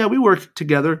 Like, oh yeah, we work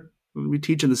together. We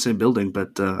teach in the same building,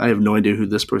 but I have no idea who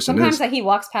this person is. Sometimes he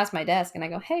walks past my desk and I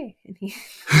go, "Hey," and he.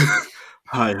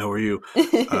 Hi, how are you?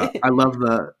 I love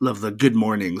the good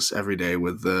mornings every day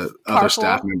with the other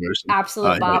staff members.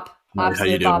 Absolute bop.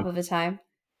 Absolute bop of a time.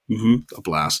 A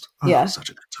blast. Yeah. Such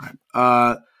a good time.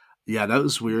 Yeah, that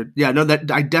was weird. Yeah, no, that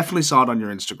I definitely saw it on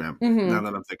your Instagram. Now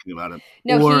that I'm thinking about it.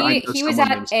 No, he was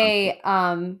at a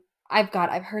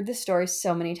I've heard this story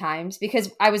so many times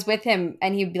because I was with him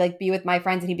and he'd be with my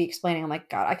friends and he'd be explaining. I'm like,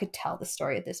 God, I could tell the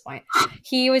story at this point.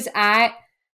 He was at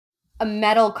a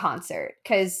metal concert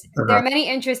because there are many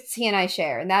interests he and I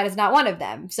share, and that is not one of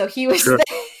them. So he was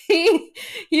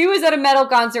he was at a metal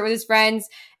concert with his friends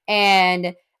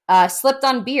and slipped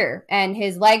on beer, and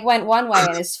his leg went one way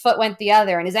and his foot went the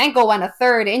other, and his ankle went a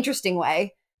third interesting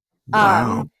way.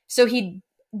 Wow. So he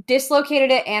dislocated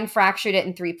it and fractured it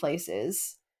in 3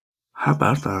 places. How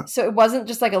about that? So it wasn't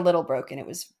just like a little broken; it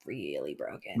was really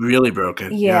broken. Really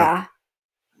broken. Yeah.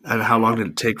 And how long did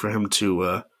it take for him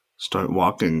to start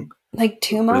walking? Like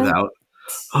 2 months. Without.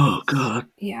 Oh God.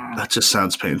 Yeah. That just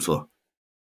sounds painful.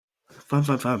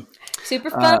 Fun. Super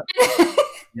fun.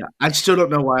 Yeah, I still don't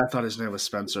know why I thought his name was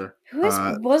Spencer. Was there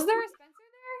a Spencer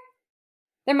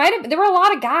there? There were a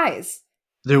lot of guys.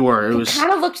 There were. It was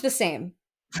kind of looked the same.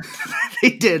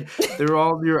 They did. They were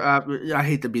all your. I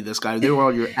hate to be this guy. They were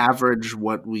all your average.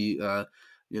 What we,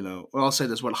 I'll say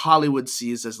this: what Hollywood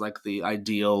sees as like the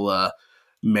ideal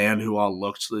man who all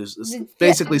looked.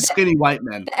 Basically, skinny white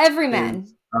men. The everyman.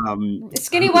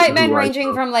 Skinny white men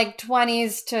ranging from like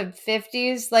 20s to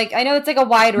 50s. Like I know it's like a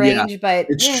wide range, but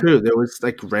it's true. There was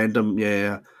like random,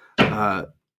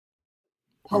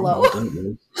 hello,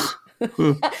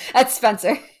 that's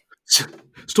Spencer.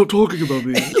 Stop talking about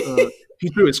me. He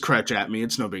threw his crutch at me.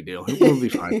 It's no big deal. We'll be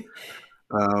fine.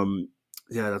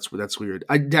 Yeah, that's weird.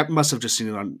 That must have just seen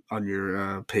it on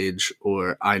your page,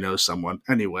 or I know someone.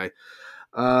 Anyway,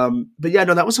 but yeah,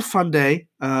 no, that was a fun day.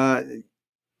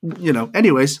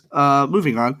 Anyways,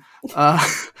 moving on.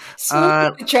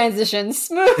 Smooth transition.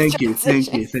 Smooth. Thank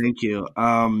you.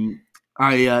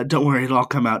 I don't worry, it'll all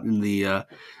come out in the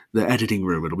editing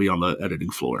room. It'll be on the editing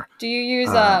floor. Do you use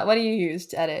what do you use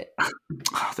to edit?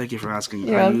 Thank you for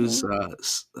asking. I use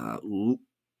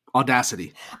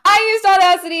Audacity. I used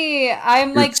Audacity.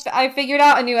 I figured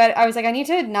out a new edit. I was like, I need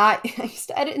to not. I used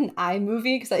to edit an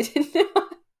iMovie because I didn't know.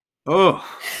 Oh,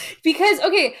 because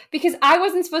I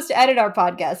wasn't supposed to edit our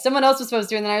podcast. Someone else was supposed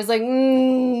to, and then I was like,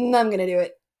 I'm gonna do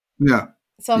it. Yeah.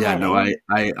 So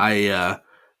I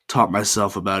taught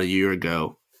myself about a year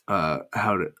ago how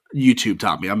to. YouTube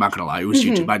taught me. I'm not gonna lie, it was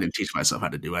YouTube. I didn't teach myself how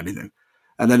to do anything,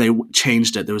 and then they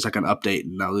changed it. There was like an update,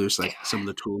 and now there's like some of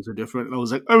the tools are different. And I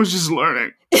was like, I was just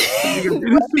learning. Why did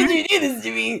you do this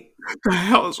to me? What the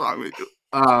hell is wrong with you?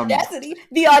 Audacity.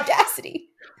 The audacity.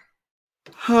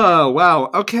 Oh wow!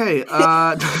 Okay,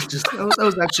 that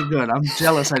was actually good. I'm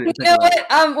jealous. I didn't. You know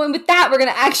what? With that, we're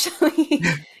gonna actually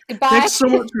goodbye. Thanks so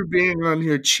much for being on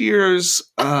here. Cheers.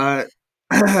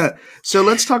 So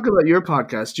let's talk about your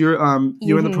podcast. You're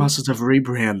in the process of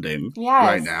rebranding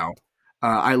right now.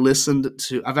 I listened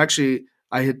to. I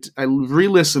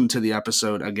re-listened to the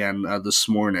episode again this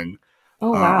morning.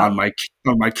 Oh wow! On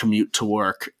my commute to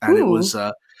work, and it was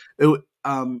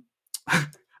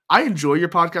I enjoy your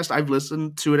podcast. I've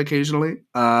listened to it occasionally,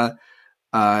 and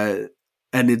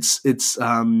it's it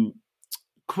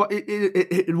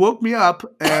woke me up.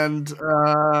 And did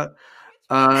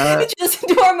you listen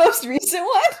to our most recent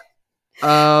one?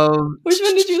 Which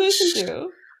one did you listen to?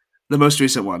 The most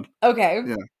recent one. Okay.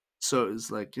 Yeah. So it was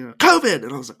like, COVID,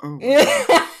 and I was like, oh.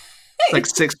 like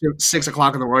 6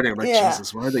 o'clock in the morning. I'm like,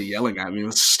 Jesus, why are they yelling at me?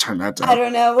 Let's just turn that down. I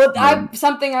don't know. Well,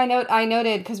 something I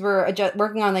noted because we're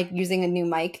working on like using a new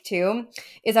mic too.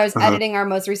 Is I was editing our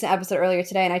most recent episode earlier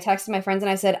today, and I texted my friends and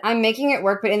I said, "I'm making it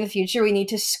work, but in the future, we need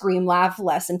to scream laugh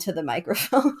less into the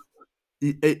microphone."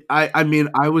 I mean,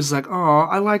 I was like, oh,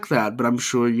 I like that, but I'm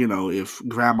sure if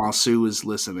Grandma Sue is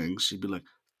listening, she'd be like,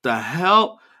 the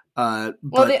hell. Well,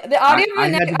 the audio of our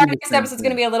next episode is going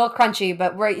to be a little crunchy,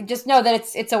 but we just know that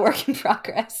it's a work in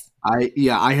progress.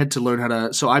 I had to learn how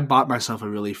to. So I bought myself a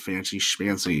really fancy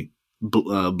Blue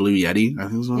Yeti. I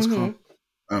think is what it's called.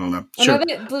 I don't know. Sure. I know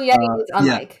that Blue Yeti is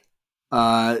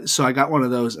unlike. So I got one of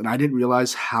those, and I didn't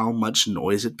realize how much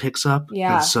noise it picks up.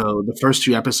 Yeah. And so the first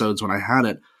few episodes when I had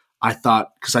it, I thought,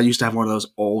 because I used to have one of those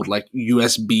old like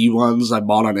USB ones I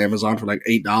bought on Amazon for like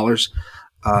 $8.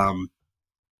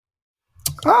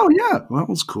 Oh yeah, well, that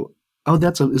was cool. Oh,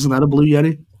 isn't that a Blue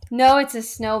Yeti? No, it's a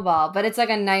snowball, but it's like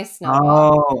a nice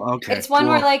snowball. Oh, okay. It's one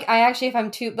where like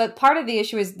but part of the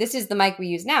issue is this is the mic we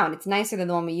use now, and it's nicer than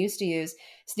the one we used to use.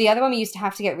 So the other one we used to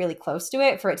have to get really close to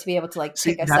it for it to be able to like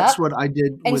pick us up. That's what I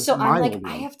did. And with so my I'm like,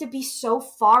 I have to be so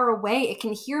far away. It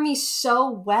can hear me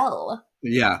so well.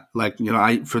 Yeah, like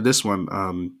for this one,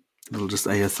 little just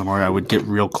ASMR, I would get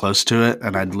real close to it,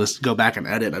 and I'd go back and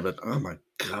edit. I'd be like, oh my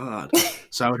god!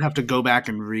 So I would have to go back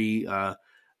and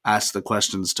ask the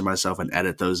questions to myself and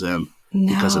edit those in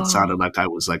because it sounded like I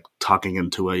was like talking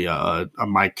into a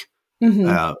mic.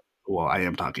 Mm-hmm. Well, I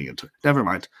am talking into it. Never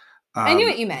mind. I knew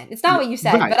what you meant. It's not what you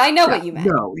said, but I know what you meant.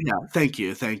 No, yeah, thank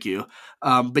you.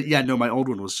 But yeah, no, my old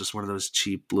one was just one of those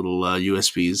cheap little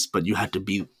USBs, but you had to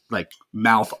be like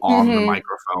mouth on the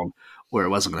microphone where it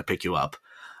wasn't going to pick you up.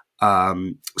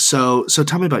 So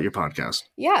tell me about your podcast.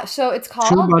 Yeah, so it's called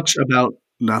Too Much About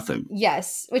Nothing.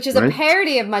 Yes, which is a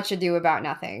parody of Much Ado About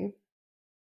Nothing.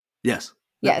 Yes.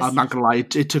 Yes. I'm not going to lie.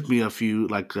 It took me a few,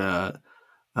 like, when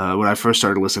I first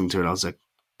started listening to it, I was like,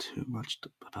 too much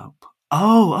about...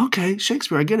 Oh, okay.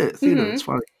 Shakespeare. I get it. Theater. It's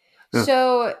funny. Yeah.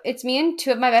 So it's me and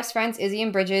two of my best friends, Izzy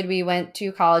and Bridget. We went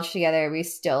to college together. We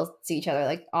still see each other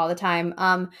like all the time.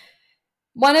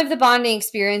 One of the bonding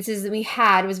experiences that we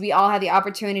had was we all had the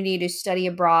opportunity to study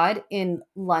abroad in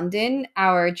London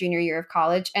our junior year of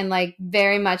college, and like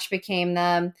very much became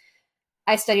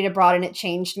I studied abroad and it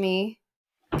changed me.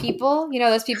 People,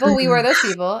 those people, we were those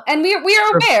people, and we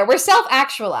are aware. We're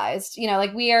self-actualized,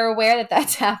 like we are aware that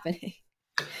that's happening.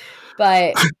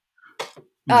 But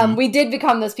we did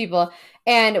become those people,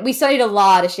 and we studied a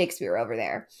lot of Shakespeare over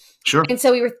there. Sure. And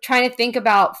so we were trying to think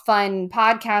about fun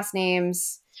podcast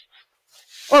names.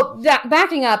 Well,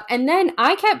 backing up, and then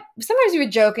sometimes we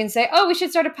would joke and say, oh, we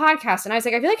should start a podcast. And I was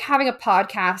like, I feel like having a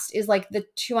podcast is like the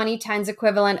 2010s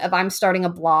equivalent of I'm starting a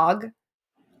blog.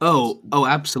 Oh,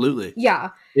 absolutely. Yeah.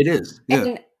 It is. Yeah.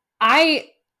 And I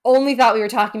only thought we were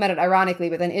talking about it ironically,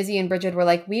 but then Izzy and Bridget were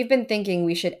like, we've been thinking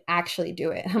we should actually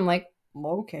do it. I'm like,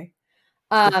 okay.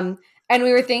 And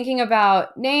we were thinking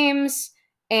about names,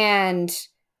 and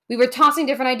we were tossing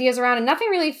different ideas around, and nothing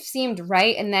really seemed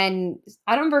right. And then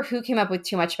I don't remember who came up with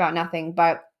Too Much About Nothing,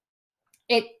 but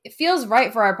it feels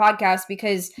right for our podcast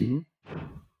because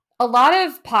a lot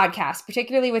of podcasts,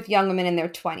 particularly with young women in their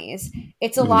 20s,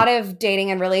 it's a lot of dating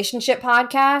and relationship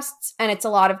podcasts, and it's a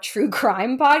lot of true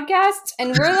crime podcasts.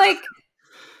 And we're like,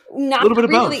 not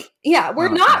really, we're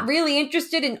not really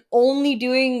interested in only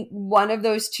doing one of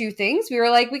those two things. We were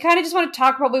like, we kind of just want to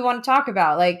talk about what we want to talk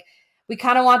about. Like, we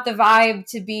kind of want the vibe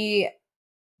to be,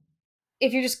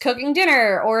 if you're just cooking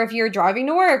dinner, or if you're driving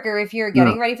to work, or if you're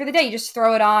getting ready for the day, you just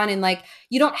throw it on, and like,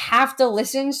 you don't have to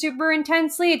listen super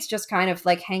intensely. It's just kind of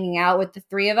like hanging out with the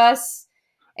three of us.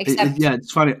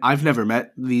 It's funny. I've never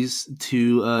met these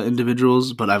two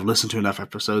individuals, but I've listened to enough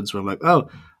episodes where I'm like, oh,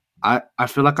 I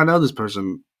feel like I know this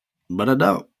person, but I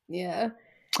don't. Yeah.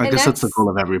 I guess that's the goal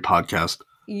of every podcast.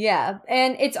 Yeah.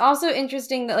 And it's also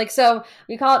interesting that so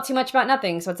we call it Too Much About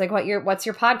Nothing. So it's like, what's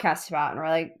your podcast about? And we're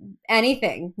like,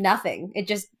 anything, nothing. It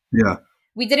just,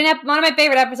 we did one of my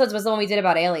favorite episodes was the one we did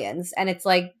about aliens. And it's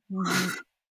like,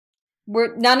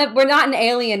 we're not an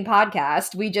alien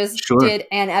podcast. We just did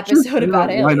an episode about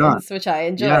aliens, which I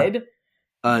enjoyed.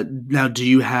 Yeah. Now, do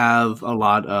you have a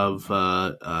lot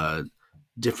of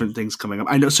different things coming up?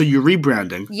 I know. So you're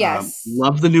rebranding. Yes.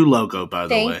 Love the new logo, by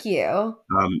the way. Thank you.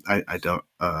 I don't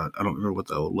remember what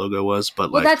the old logo was,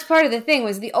 but that's part of the thing.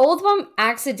 Was the old one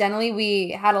accidentally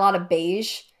we had a lot of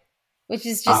beige, which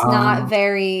is just not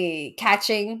very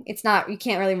catching. It's not. You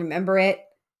can't really remember it.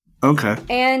 Okay.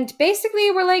 And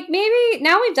basically, we're like, maybe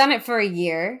now we've done it for a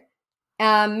year.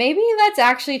 Maybe let's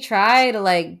actually try to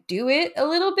like do it a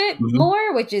little bit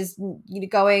more, which is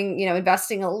going,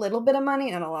 investing a little bit of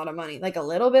money, not a lot of money, like a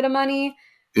little bit of money.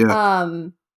 Yeah.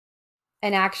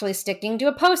 and actually sticking to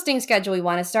a posting schedule. We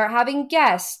want to start having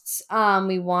guests.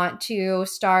 We want to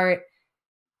start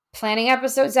planning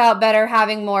episodes out better,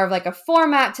 having more of like a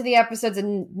format to the episodes,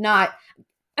 and not,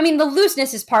 I mean, the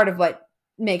looseness is part of what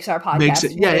makes our podcast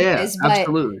what it is, but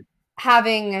absolutely.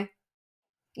 having,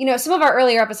 some of our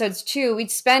earlier episodes too,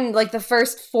 we'd spend like the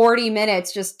first 40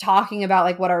 minutes just talking about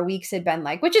like what our weeks had been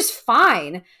like, which is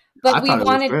fine. But I thought it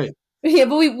was great. Yeah,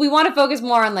 but we want to focus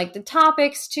more on like the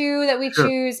topics too that we Sure.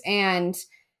 choose, and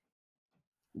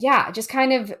yeah, just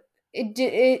kind of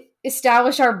it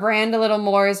establish our brand a little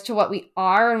more as to what we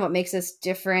are and what makes us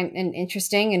different and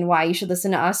interesting, and why you should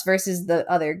listen to us versus the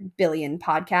other billion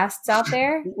podcasts out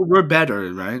there. We're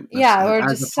better, right? Yeah, we're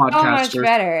as just a podcaster, so much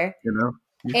better. You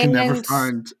can never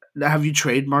find. Have you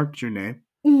trademarked your name?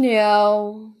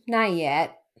 No, not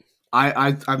yet.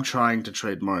 I'm trying to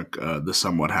trademark the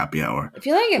Somewhat Happy Hour. I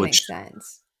feel like it makes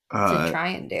sense to try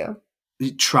and do.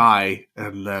 Try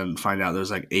and then find out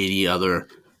there's like 80 other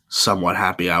Somewhat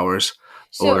Happy Hours.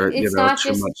 So or it's not too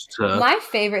just much to... My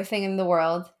favorite thing in the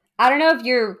world. I don't know if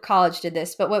your college did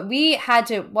this, but what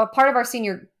part of our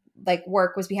senior like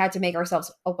work was we had to make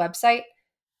ourselves a website.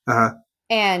 Uh-huh.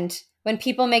 And when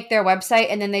people make their website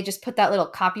and then they just put that little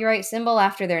copyright symbol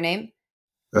after their name,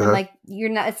 and like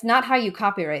it's not how you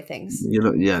copyright things.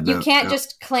 You can't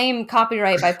just claim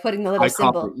copyright by putting the little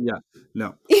symbol.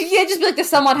 No. You can't just be like the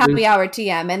Somewhat Happy Hour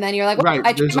TM, and then you're like, well,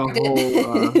 right. There's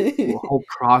a whole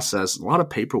process, a lot of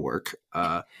paperwork.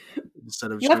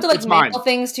 Instead of you have to like mail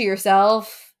things to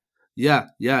yourself. Yeah.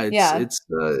 It's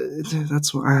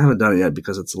that's what I haven't done it yet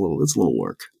because it's a little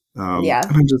work. And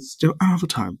I'm just I don't have the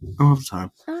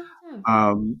time.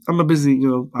 I'm a busy.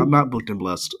 I'm not booked and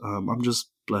blessed. I'm just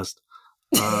blessed.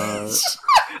 I'm just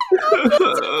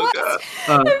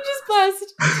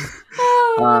blessed.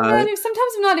 Man,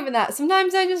 sometimes I'm not even that.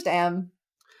 Sometimes I just am.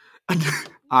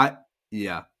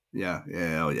 Yeah.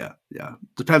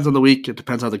 Depends on the week. It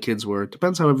depends how the kids were. It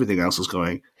depends how everything else is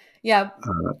going. Yeah.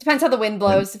 Depends how the wind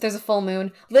blows. If there's a full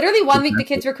moon. Literally 1 week the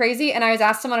kids were crazy, and I was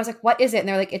asked someone, I was like, "What is it?" And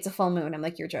they're like, "It's a full moon." I'm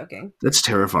like, "You're joking." That's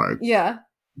terrifying. Yeah.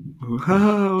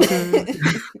 Okay.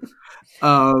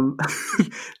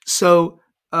 So.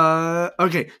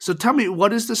 Okay, so tell me,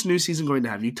 what is this new season going to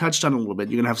have? You touched on it a little bit.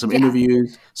 You're going to have some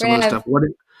interviews, some other stuff.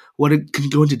 Can you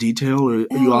go into detail, or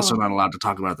are you also not allowed to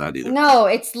talk about that either? No,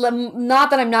 it's not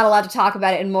that I'm not allowed to talk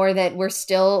about it, and more that we're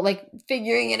still like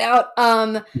figuring it out.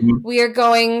 We are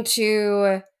going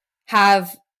to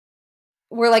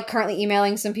we're like currently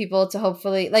emailing some people to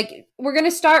hopefully, like, we're going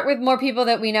to start with more people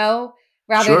that we know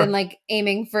rather than like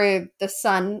aiming for the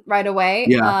sun right away.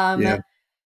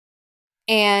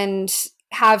 And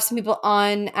have some people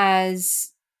on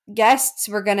as guests.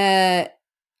 We're gonna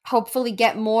hopefully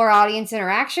get more audience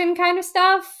interaction kind of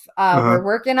stuff. We're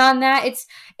working on that.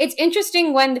 It's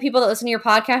interesting when the people that listen to your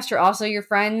podcast are also your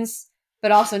friends,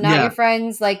 but also not your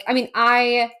friends. Like, I mean,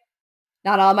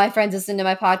 not all my friends listen to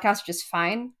my podcast, which is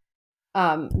fine.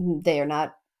 They are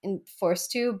not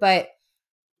forced to, but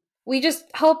we just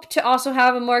hope to also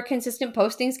have a more consistent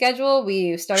posting schedule.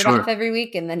 We started off every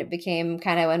week, and then it became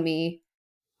kind of when we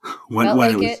felt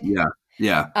like it.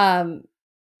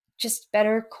 Just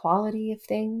better quality of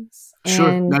things.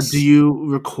 Sure. Now, do you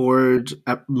record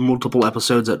multiple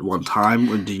episodes at one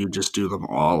time, or do you just do them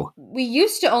all? We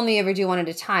used to only ever do one at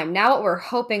a time. Now what we're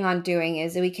hoping on doing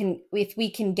is that if we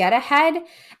can get ahead,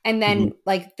 and then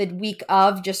like the week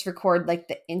of just record like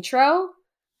the intro,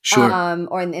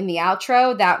 or in the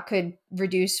outro, that could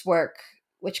reduce work,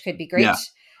 which could be great. Yeah.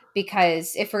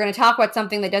 Because if we're going to talk about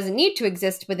something that doesn't need to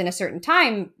exist within a certain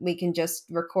time, we can just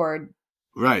record.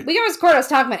 Right. We can record us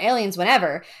talking about aliens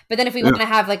whenever. But then if we want to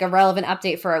have like a relevant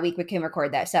update for our week, we can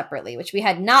record that separately, which we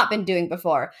had not been doing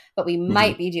before, but we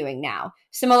might be doing now.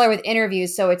 Similar with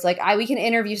interviews. So it's like we can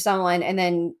interview someone and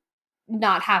then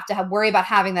not have to worry about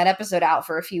having that episode out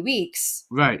for a few weeks.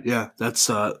 Right. Yeah. That's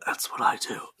what I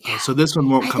do. Yeah. So this one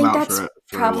won't come out for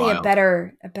probably a while.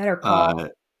 a better call.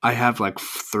 I have like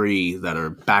 3 that are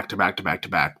back to back,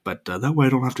 but that way I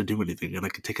don't have to do anything, and I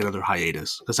can take another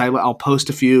hiatus because I'll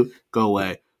post a few, go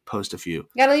away, post a few.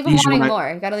 You gotta leave them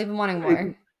wanting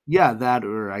more. Yeah, that,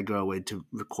 or I go away to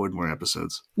record more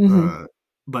episodes.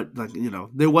 But like,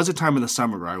 there was a time in the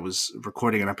summer where I was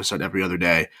recording an episode every other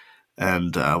day,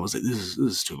 and I was like, this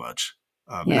is too much.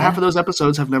 And half of those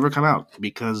episodes have never come out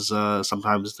because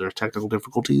sometimes there are technical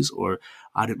difficulties, or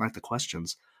I didn't like the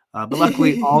questions. But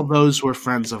luckily, all those were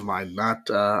friends of mine. Not,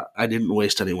 I didn't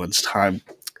waste anyone's time.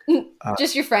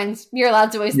 Just your friends. You're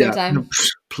allowed to waste their time.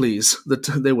 Please,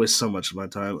 they waste so much of my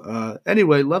time.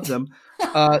 Anyway, love them.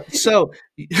 So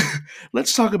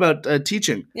let's talk about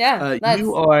teaching. Yeah,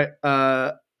 you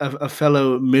are a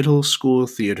fellow middle school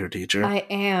theater teacher. I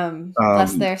am.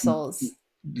 Bless Um, their souls.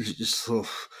 just,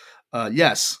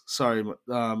 yes, sorry.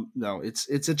 No,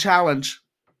 it's a challenge.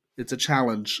 It's a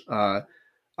challenge.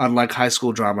 Unlike high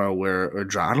school drama, or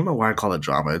drama, I don't know why I call it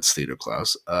drama. It's theater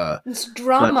class. It's But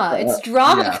drama. It's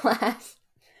drama yeah, class.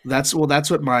 that's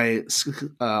what my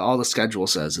all the schedule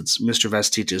says. It's Mr.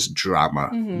 Vest teaches drama,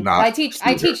 not I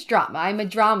theater. teach drama. I'm a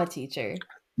drama teacher.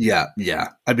 Yeah, yeah.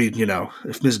 I mean,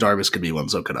 if Ms. Darvis could be one,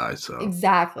 so could I. So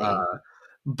Exactly.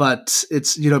 but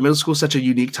it's middle school is such a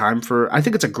unique time for. I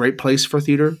think it's a great place for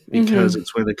theater because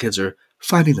it's where the kids are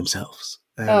finding themselves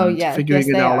and figuring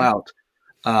it they all are.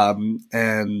 out,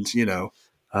 and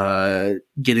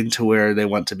getting to where they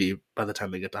want to be by the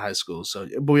time they get to high school. So,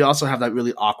 but we also have that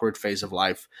really awkward phase of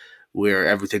life where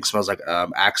everything smells like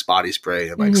Axe body spray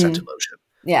and like scented lotion.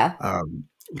 Yeah.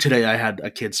 Today I had a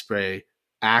kid spray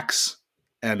Axe,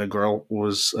 and a girl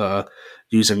was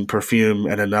using perfume,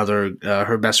 and another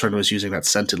her best friend was using that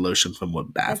scented lotion from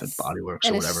Bath and Body Works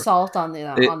or whatever. Salt on the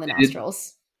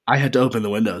nostrils. I had to open the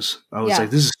windows. I was like,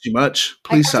 "This is too much.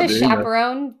 Please stop doing that." I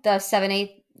chaperone the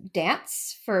 7/8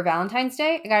 dance for Valentine's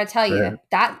Day. I gotta tell you,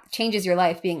 that changes your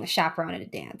life being the chaperone at a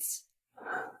dance.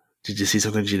 Did you see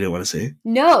something you didn't want to see?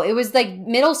 No, it was like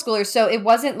middle schoolers, so it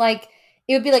wasn't like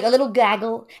it would be like a little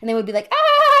gaggle, and they would be like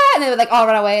ah, and they would like all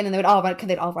run away, and then they'd all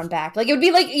run back. Like it would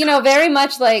be like very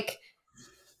much like.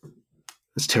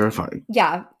 It's terrifying.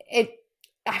 Yeah,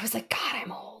 I was like, God,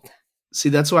 I'm old. See,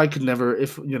 that's why I could never.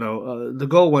 If the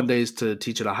goal one day is to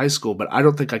teach at a high school, but I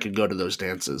don't think I could go to those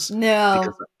dances. No,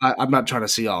 because I'm not trying to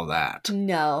see all that.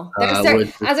 No, as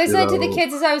I said to the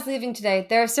kids as I was leaving today,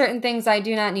 there are certain things I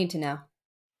do not need to know.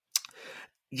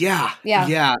 Yeah.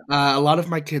 A lot of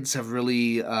my kids have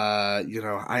really,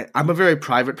 I'm a very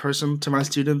private person to my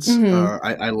students.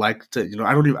 I like to,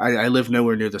 I live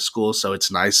nowhere near the school, so it's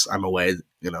nice. I'm away.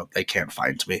 They can't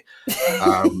find me.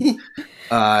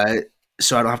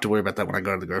 So I don't have to worry about that when I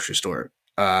go to the grocery store.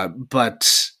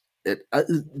 But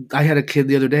I had a kid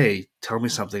the other day tell me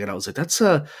something, and I was like, that's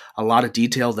a lot of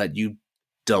detail that you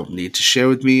don't need to share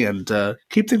with me, and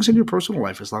keep things in your personal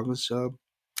life as long as,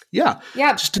 yeah.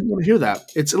 Just didn't want to hear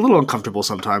that. It's a little uncomfortable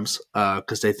sometimes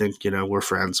because they think, we're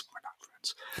friends. We're not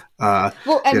friends.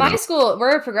 Well, at my school,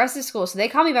 we're a progressive school, so they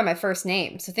call me by my first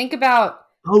name. So think about...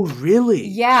 Oh, really?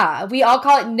 Yeah. We all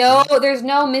call it... there's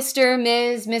no Mr.,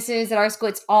 Ms., Mrs. at our school.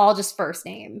 It's all just first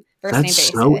name. First name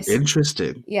basis. That's so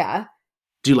interesting. Yeah.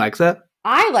 Do you like that?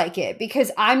 I like it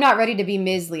because I'm not ready to be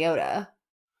Ms. Liotta.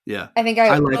 Yeah. I think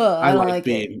I like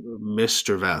being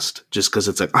Mr. Vest just because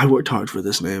it's like, I worked hard for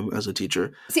this name as a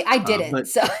teacher. See, I didn't.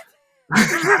 So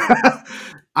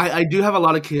I do have a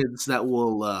lot of kids that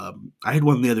will I had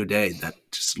one the other day that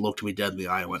just looked me dead in the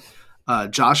eye and went,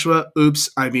 Joshua, oops,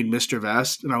 I mean Mr.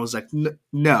 Vest. And I was like,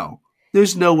 no,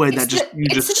 there's no way that you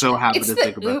just so happen to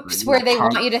think about oops where they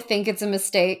want you to think it's a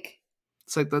mistake.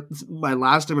 It's like my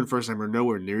last name and first name are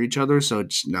nowhere near each other, so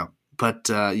it's no. But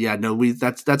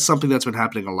that's something that's been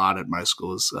happening a lot at my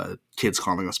school is kids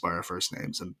calling us by our first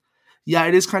names. And yeah,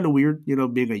 it is kind of weird,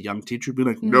 being a young teacher, being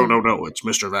like, no, it's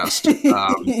Mr. Vest.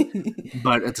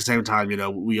 But at the same time,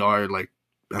 we are like,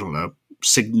 I don't know,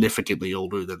 significantly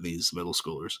older than these middle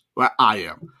schoolers. Well, I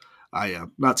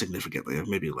am. Not significantly,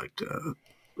 maybe like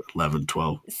 11,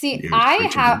 12. See,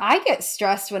 I get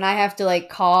stressed when I have to like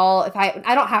call,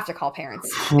 I don't have to call parents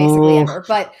basically ever,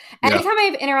 but anytime I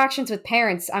have interactions with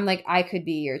parents, I'm like, I could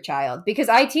be your child because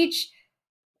I teach.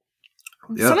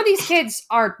 Some of these kids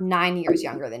are 9 years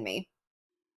younger than me.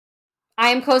 I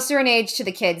am closer in age to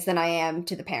the kids than I am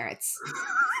to the parents,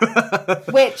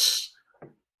 which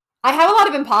I have a lot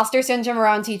of imposter syndrome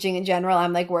around teaching in general.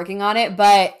 I'm like working on it,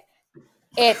 but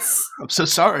I'm so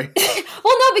sorry.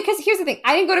 Well, no, because here's the thing.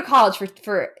 I didn't go to college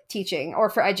for teaching or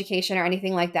for education or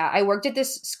anything like that. I worked at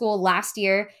this school last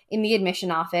year in the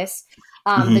admission office.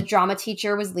 The drama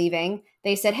teacher was leaving.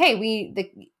 They said, hey,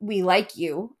 we like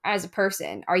you as a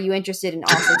person. Are you interested in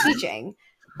also teaching?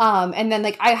 And then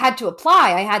like I had to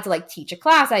apply. I had to like teach a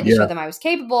class. I had to show them I was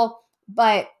capable.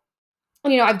 But,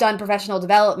 I've done professional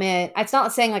development. It's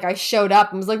not saying like I showed up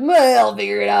and was like, well, I'll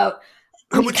figure it out.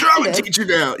 I'm a drama teacher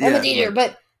now. I'm a teacher,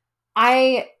 but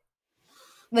I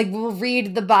will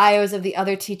read the bios of the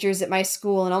other teachers at my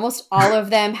school, and almost all of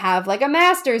them have like a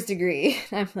master's degree.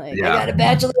 I'm like, I got a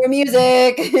bachelor of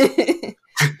music.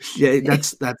 Yeah,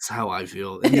 that's how I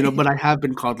feel. And but I have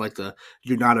been called like the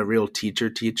 "you're not a real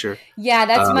teacher" Yeah,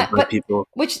 that's by people.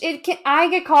 I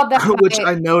get called that Which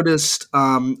by I noticed.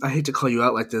 I hate to call you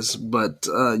out like this, but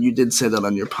you did say that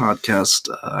on your podcast.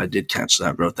 I did catch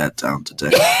that. Wrote that down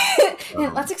today.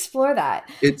 and let's explore that.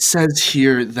 It says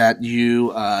here that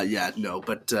you, yeah, no,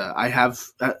 but I have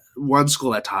at one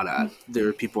school I taught at. There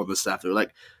were people on the staff that were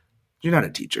like, "You're not a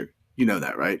teacher, you know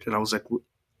that, right?" And I was like,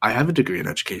 "I have a degree in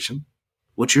education.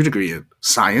 What's your degree in?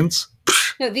 Science?"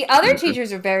 No, the other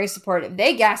teachers are very supportive.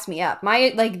 They gas me up.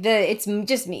 It's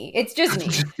just me. It's just me.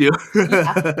 You.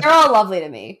 Yeah, they're all lovely to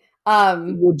me.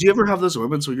 Well, do you ever have those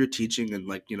moments where you're teaching and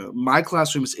my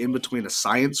classroom is in between a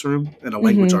science room and a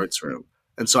language mhm. arts room,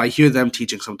 and so I hear them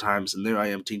teaching sometimes, and there I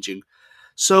am teaching.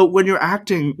 So when you're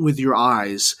acting with your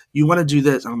eyes, you want to do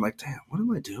this, and I'm like, damn, what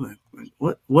am I doing? Like,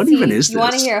 what even See, is you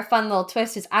want to this? hear a fun little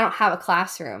twist? Is I don't have a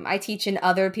classroom. I teach in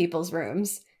other people's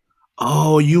rooms.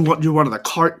 Oh, you're one of the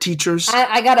cart teachers.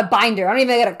 I got a binder. I don't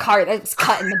even get a cart. It's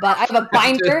cut in the butt. I have a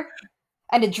binder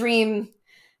and a dream,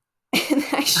 and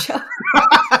I show.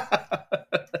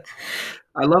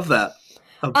 I love that.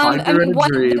 A I binder mean, and a the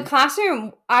dream.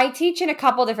 classroom. I teach in a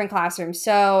couple different classrooms.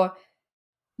 So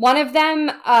one of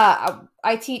them,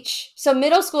 I teach. So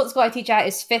middle school, the school I teach at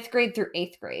is 5th grade through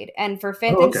 8th grade, and for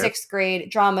 5th Oh, and okay. 6th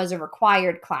grade, drama is a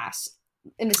required class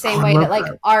in the Oh, same I way love that like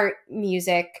that. art,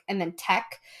 music, and then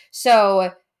tech.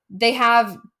 So they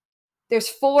have there's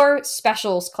 4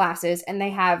 specials classes and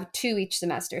they have 2 each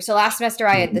semester. So last semester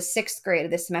I had the 6th grade,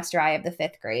 this semester I have the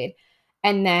 5th grade.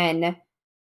 And then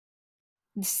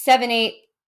 7, 8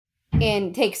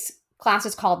 in takes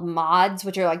classes called mods,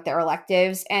 which are like their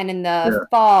electives. And in the Yeah.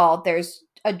 fall, there's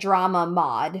a drama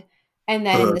mod. And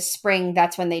then in Uh, the spring,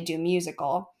 that's when they do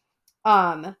musical.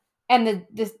 And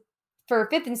the for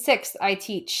 5th and 6th, I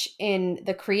teach in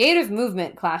the creative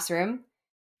movement classroom,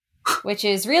 which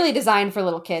is really designed for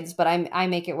little kids, but I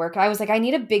make it work. I was like, I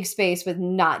need a big space with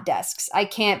not desks. I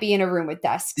can't be in a room with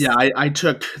desks. yeah, I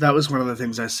took that was one of the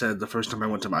things I said the first time I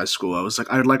went to my school. I was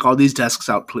like, I'd like all these desks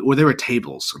out, or there were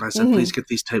tables, and I said, please Mm-hmm. get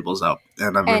these tables out.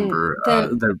 And I And remember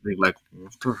the them being like,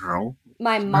 what the hell?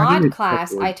 my I need mod a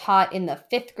class checkboard. I taught in the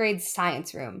 5th grade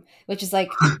science room, which is like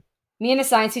me and a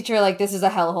science teacher are like, this is a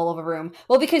hellhole of a room.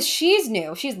 Well, because she's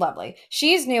new, she's lovely.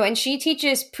 She's new and she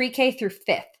teaches pre-K through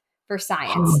 5th for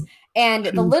science. And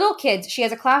the little kids, she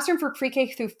has a classroom for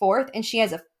pre-K through 4th, and she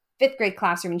has a 5th grade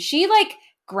classroom. And she like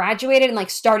graduated and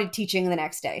like started teaching the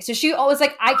next day. So she always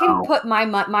like, I can Wow. put my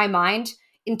mind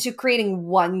into creating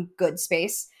one good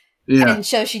space. Yeah. And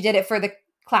so she did it for the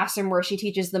classroom where she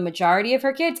teaches the majority of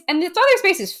her kids. And this other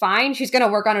space is fine. She's going to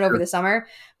work on it over the summer.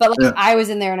 But like Yeah. I was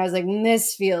in there and I was like,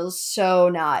 this feels so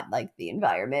not like the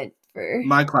environment for.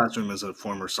 My classroom is a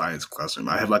former science classroom.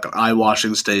 I have like an eye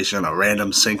washing station, a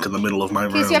random sink in the middle of my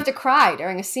In case room. you have to cry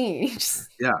during a scene.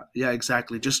 Yeah,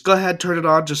 exactly. Just go ahead, turn it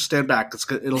on. Just stand back.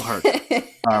 It'll hurt.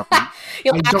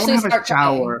 You'll I don't actually have a start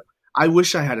shower. crying. I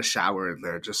wish I had a shower in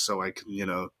there just so I can,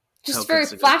 Just tell for kids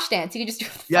to go. flash dance, you can just do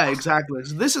Yeah, exactly.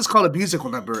 So this is called a musical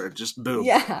number, and just boom,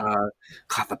 Yeah.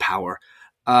 got the power.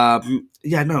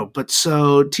 Yeah, no, but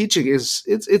so teaching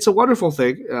it's a wonderful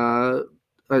thing.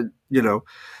 You know.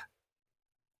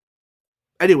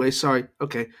 Anyway, sorry.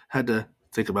 Okay, had to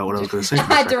think about what I was going to say for I a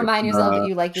had to second. remind yourself that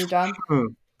you like your job.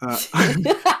 Uh,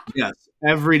 yes,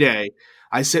 every day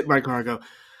I sit in my car and go,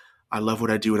 I love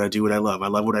what I do and I do what I love. I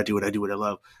love what I do and I do what I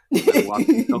love. And then walk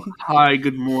in and go, hi,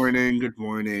 good morning.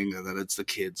 And then it's the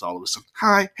kids all of a sudden,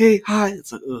 hi, hey, hi.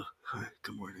 It's like, ugh, hi,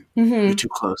 good morning. Mm-hmm. You're too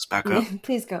close. Back up.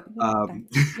 Please go.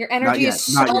 Your Not energy yet.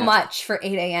 is Not so yet. much for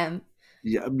 8 a.m.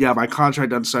 Yeah, my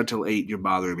contract doesn't start till 8. You're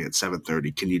bothering me at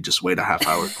 7:30. Can you just wait a half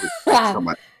hour, please? So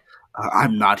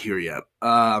I'm not here yet.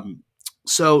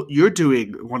 So you're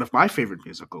doing one of my favorite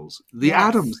musicals, The Yes.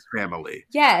 Addams Family.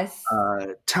 Yes.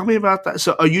 Tell me about that.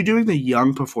 So are you doing the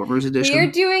Young Performers edition? We are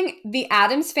doing The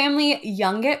Addams Family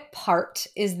Young at Part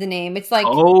is the name. It's like,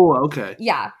 oh, okay.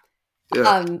 Yeah.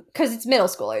 Because it's middle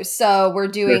schoolers. So we're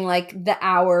doing like the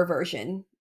hour version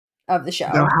of the show.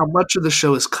 Now, how much of the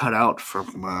show is cut out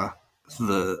from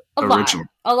the original?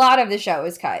 A lot of the show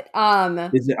is cut.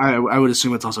 Is it, I would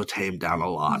assume it's also tamed down a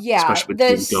lot. Yeah. Especially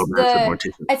between Gomez and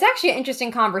Morticia. It's actually an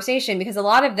interesting conversation because a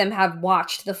lot of them have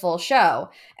watched the full show.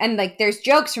 And like there's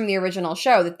jokes from the original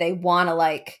show that they want to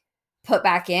like put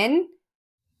back in.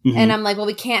 Mm-hmm. And I'm like, well,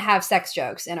 we can't have sex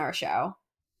jokes in our show.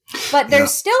 But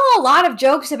there's still a lot of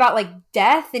jokes about like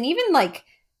death and even like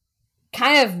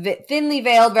kind of thinly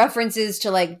veiled references to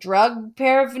like drug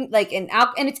paraphernalia, like and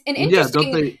it's an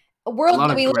interesting. a world lot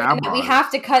that of we live in that we grandmas.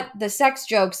 have to cut the sex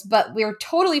jokes, but we're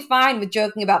totally fine with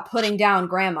joking about putting down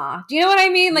grandma. Do you know what I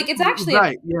mean? Like, it's actually an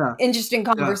Right? Yeah. interesting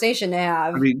Yeah. conversation to I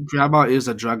have. mean, grandma is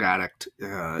a drug addict. They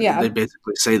Yeah.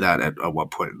 basically say that at one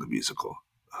point in the musical.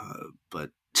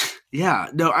 But yeah,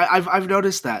 no, I've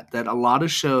noticed that a lot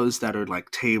of shows that are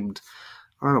like tamed,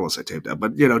 I don't want to say tamed down,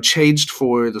 but changed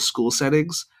for the school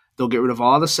settings, they'll get rid of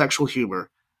all the sexual humor,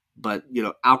 but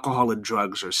alcohol and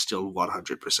drugs are still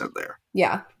 100% there,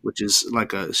 Yeah. which is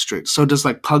like a strict. So does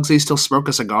like Pugsy still smoke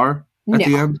a cigar at No.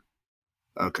 the end?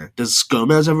 Okay. Does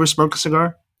Gomez ever smoke a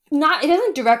cigar? Not, it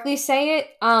doesn't directly say it.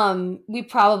 We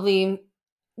probably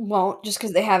won't just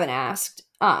because they haven't asked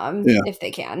Yeah. if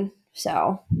they can.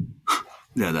 So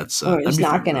Yeah, we're that'd just be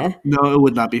not funny though. gonna. No, it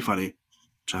would not be funny.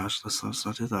 Josh, let's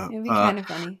not do that. It'd be kind of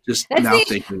funny. Just That's now the.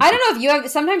 thinking. I don't know if you have.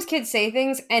 Sometimes kids say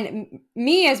things, and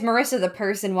me as Marissa the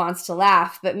person wants to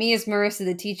laugh, but me as Marissa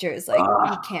the teacher is like,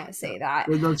 you can't Yeah. say that.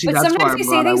 Well, no, see, But that's why sometimes I'm they say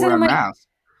glad I things, and wear a I'm mask.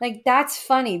 like that's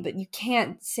funny, but you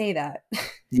can't say that.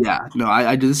 Yeah, no,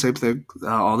 I do the same thing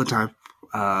all the time.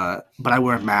 But I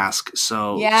wear a mask,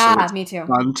 so Yeah, it's me too.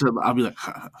 fun to. I'll be like,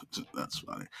 that's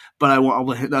funny, but I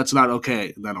won't. That's not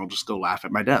okay. And then I'll just go laugh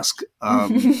at my desk.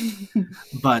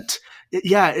 But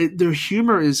their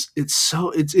humor is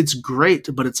it's great,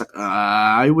 but it's like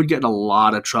I would get in a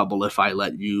lot of trouble if I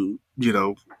let you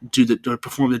do or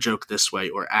perform the joke this way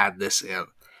or add this in.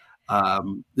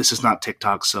 This is not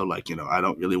TikTok, so I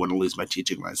don't really want to lose my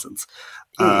teaching license.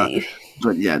 But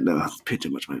yeah, no, I paid too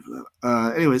much money for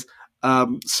that. Anyways,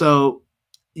 so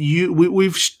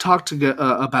we've talked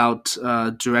about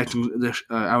directing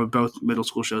our both middle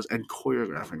school shows and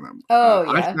choreographing them. Oh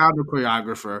I yeah. found a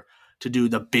choreographer to do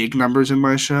the big numbers in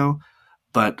my show,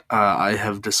 but I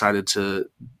have decided to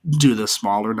do the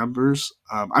smaller numbers.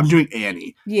 I'm doing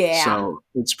Annie, Yeah. so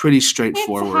it's pretty It's a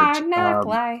straightforward. hard knock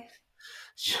life.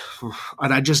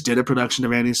 And I just did a production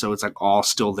of Annie, so it's like all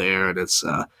still there, and there's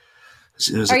a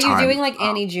Are you time. doing like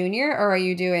Annie Junior, or are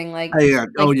you doing Oh like yeah,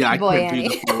 I big boy can't do Annie?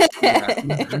 the full. Yeah,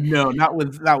 no, not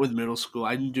with middle school.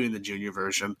 I'm doing the junior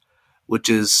version, which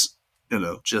is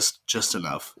just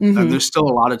enough. And Mm-hmm. there's still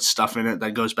a lot of stuff in it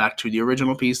that goes back to the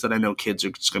original piece that I know kids are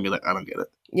just gonna be like, I don't get it.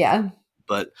 Yeah.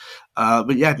 But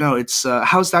yeah, no, it's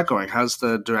how's that going? How's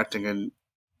the directing and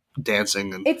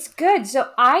dancing and? It's good. So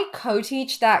I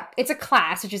co-teach that. It's a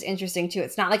class, which is interesting too.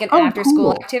 It's not like an Oh,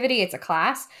 after-school cool. activity. It's a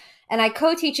class, and I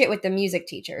co-teach it with the music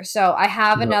teacher. So I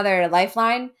have Yeah. another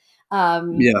lifeline.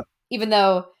 Yeah. Even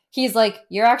though he's like,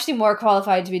 "You're actually more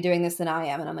qualified to be doing this than I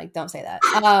am," and I'm like, "Don't say that."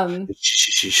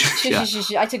 Yeah.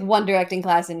 I took one directing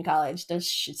class in college.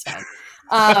 It's fine.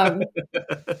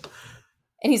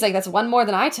 And he's like, "That's one more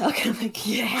than I took." And I'm like,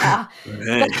 "Yeah."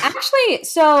 Hey. But actually,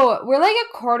 so we're like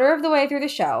a quarter of the way through the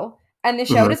show, and the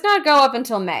show does not go up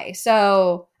until May.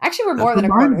 So actually, we're more than a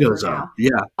quarter through now.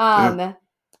 Yeah.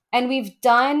 And we've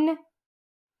done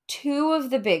 2 of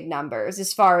the big numbers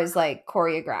as far as like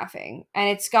choreographing, and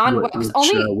it's gone well. It was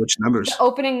only which numbers? the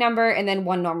opening number and then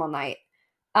one normal night.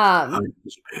 Yeah.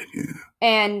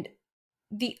 And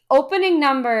the opening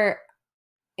number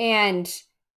and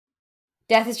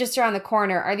Death is Just Around the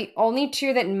Corner are the only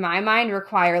 2 that in my mind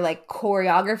require like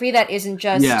choreography that isn't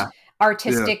just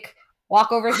artistic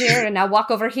walk over here and now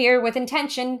walk over here with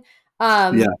intention.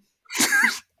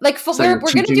 Like we're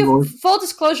going to do full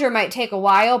disclosure might take a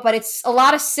while, but it's a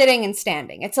lot of sitting and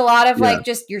standing. It's a lot of like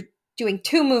just you're doing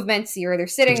 2 movements. You're either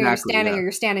sitting or you're standing or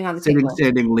you're standing on the table.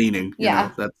 Standing, leaning.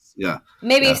 Yeah.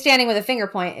 Maybe standing with a finger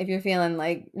point if you're feeling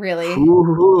like really. Have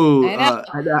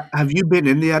you been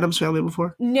in the Addams Family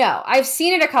before? No, I've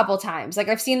seen it a couple times. Like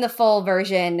I've seen the full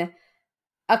version.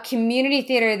 A community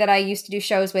theater that I used to do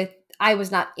shows with, I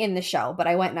was not in the show, but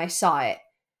I went and I saw it.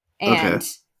 And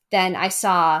then I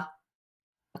saw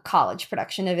a college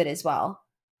production of it as well.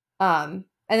 And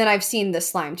then I've seen the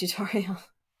slime tutorial.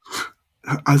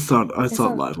 I thought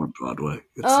live on Broadway.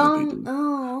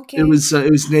 Okay. It was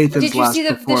Nathan's last performance. Did you see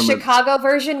the Chicago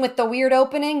version with the weird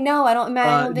opening? No, I don't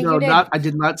think you did. I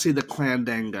did not see the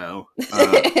Clandango,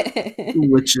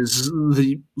 which is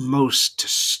the most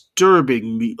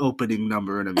disturbing opening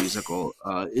number in a musical.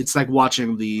 It's like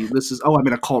watching I'm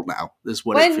in a cult now, is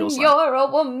what it feels like. When you're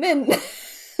a woman.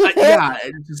 Yeah,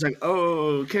 it's just like,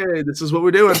 oh, okay, this is what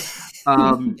we're doing.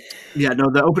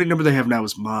 The opening number they have now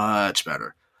is much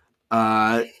better.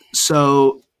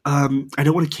 So I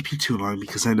don't want to keep you too long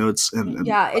because I know it's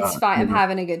it's fine. I'm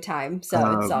having a good time,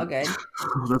 so it's all good.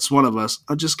 That's one of us.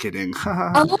 I'm just kidding.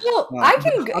 I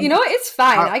can. You know what? It's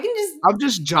fine. I'm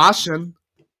just joshing.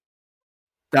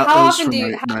 How often do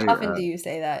you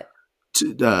say that?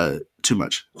 Too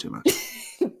much.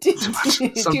 Too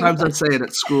Sometimes I much. say it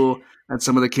at school, and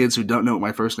some of the kids who don't know what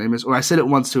my first name is, or I said it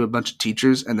once to a bunch of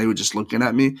teachers, and they were just looking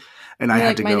at me, and I You're had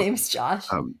like, to my go, name's Josh.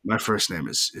 my first name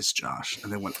is Josh.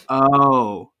 And they went,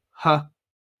 oh, huh.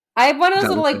 I have one of those That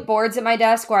little was like it. boards at my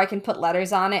desk where I can put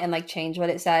letters on it and like change what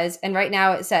it says. And right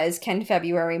now it says can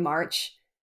February March.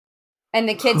 And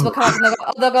the kids will come up and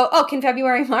oh, can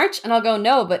February March? And I'll go,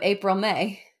 no, but April,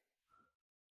 May.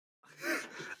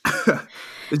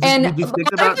 And Did you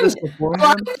think about this a lot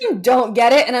beforehand? of them don't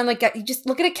get it. And I'm like, you just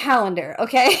look at a calendar,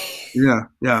 okay? Yeah,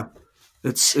 yeah.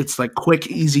 It's like quick,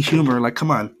 easy humor. Like,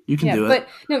 come on, you can Yeah, do it. but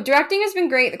no, directing has been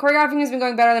great. The choreographing has been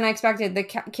going better than I expected. The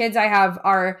kids I have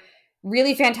are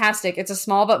really fantastic. It's a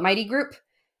small but mighty group,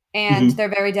 and Mm-hmm. they're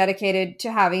very dedicated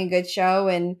to having a good show.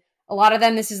 And a lot of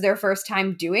them, this is their first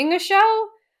time doing a show,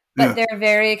 but Yeah, they're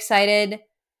very excited.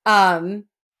 Um,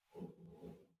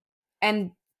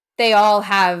 and they all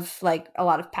have like a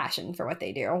lot of passion for what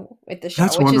they do with the show,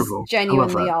 that's which is wonderful. I love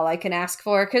genuinely that. all I can ask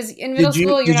for. Because in middle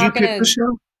school, you're Did you not pick the gonna.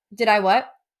 show? Did I what?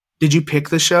 Did you pick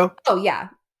the show? Oh yeah,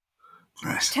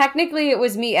 Nice. technically it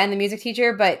was me and the music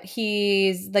teacher, but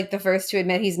he's like the first to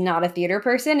admit he's not a theater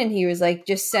person, and he was like,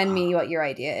 just send me what your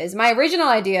idea is. My original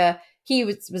idea he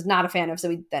was not a fan of, so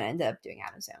we then ended up doing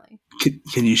Adam's Family.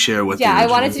 Can you share what the Yeah, I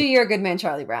original wanted to was? do You're a Good Man,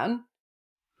 Charlie Brown.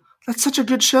 That's such a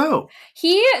good show.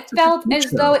 He Such a felt good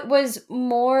as though show. it was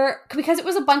more because it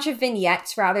was a bunch of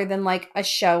vignettes rather than like a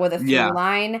show with a Yeah, through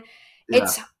line. yeah.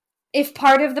 It's if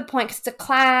part of the point, because it's a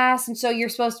class, and so you're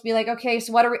supposed to be like, okay,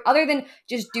 so what are we, other than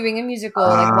just doing a musical,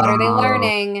 like what are they Oh,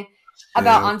 learning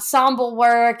about yeah. ensemble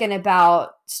work and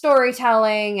about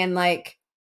storytelling and like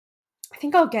I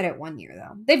think I'll get it one year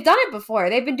though. They've done it before.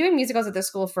 They've been doing musicals at the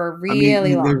school for a I really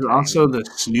mean, long there's also time. the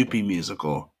Snoopy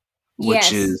musical, which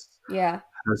Yes. is Yeah.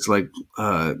 has like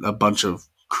a bunch of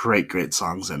great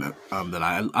songs in it. That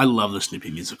I love the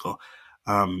Snoopy musical.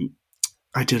 Um,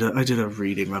 I did a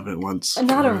reading of it once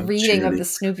Not a for a reading of charity. the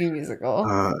Snoopy musical.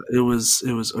 It was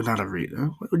not a read.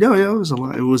 No, yeah,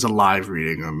 it was a live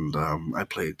reading, and I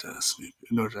played Snoopy.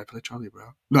 No, did I play Charlie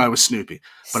Brown? No, I was Snoopy,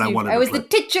 but I Snoopy. wanted I to was the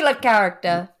play. titular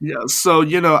character. Yeah, so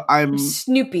I'm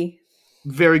Snoopy.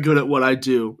 very good at what I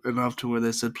do, enough to where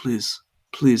they said, please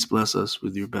bless us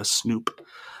with your best Snoop.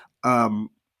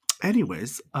 Um,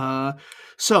 anyways,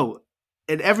 so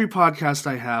in every podcast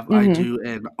I have, I Mm-hmm. do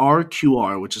an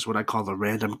RQR, which is what I call the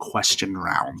random question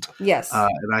round. Yes.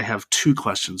 And I have two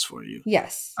questions for you.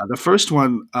 Yes. The first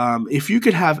one, if you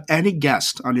could have any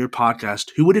guest on your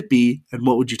podcast, who would it be and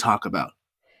what would you talk about?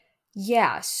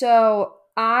 Yeah. So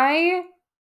I,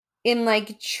 in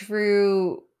like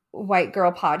true white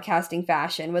girl podcasting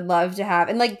fashion, would love to have,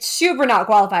 and like super not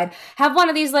qualified, have one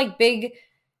of these like big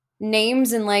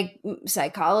names in like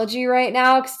psychology right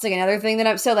now. Cause it's like another thing that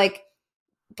I'm so like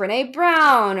Brene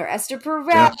Brown or Esther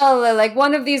Yeah. Perel or like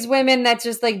one of these women that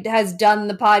just like has done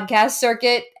the podcast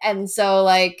circuit. And so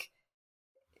like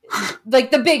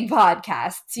the big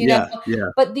podcasts, you know. Yeah. Yeah.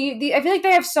 But the I feel like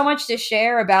they have so much to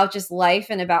share about just life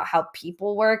and about how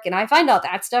people work, and I find all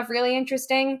that stuff really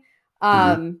interesting.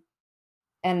 Mm-hmm.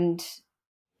 And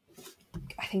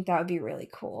I think that would be really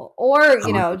cool. Or I you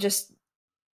like know, it. just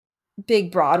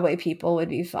big Broadway people would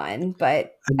be fun.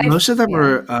 But And I most of them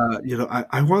yeah. are,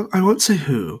 I won't say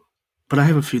who, but I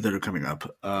have a few that are coming up.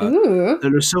 Ooh.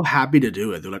 That are so happy to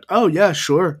do it. They're like, oh yeah,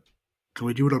 sure. Can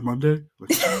we do it on Monday? Like,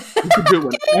 you can do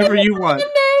it whenever you want.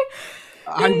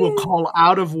 I will Monday. call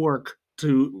out of work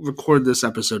to record this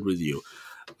episode with you.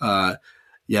 Uh,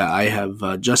 yeah, I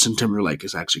have Justin Timberlake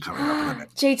is actually coming up in the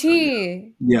next. So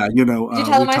JT. yeah, Did you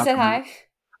tell we him I talked said about.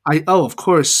 hi? Of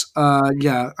course.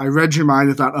 Yeah, I read your mind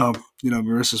and thought, oh,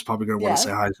 Marissa's probably going to want to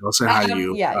Yeah. say hi, so I'll say hi to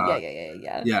you.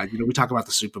 Yeah. Yeah, we talk about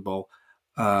the Super Bowl.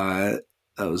 That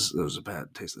was a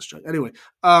bad tasteless joke. Anyway,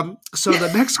 so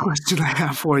the next question I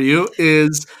have for you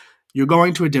is: you're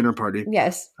going to a dinner party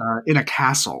Yes. in a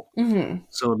castle, Mm-hmm.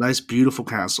 so a nice, beautiful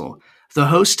castle. The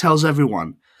host tells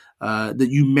everyone that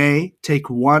you may take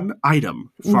one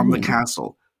item from the Mm-hmm.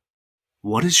 castle.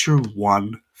 What is your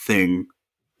one thing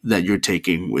that you're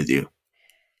taking with you?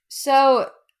 So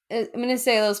I'm going to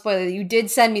say a little spoiler. You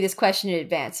did send me this question in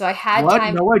advance, so I had What?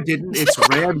 time. No, I didn't. It's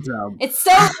random. It's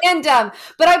so random,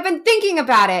 but I've been thinking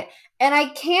about it, and I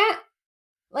can't.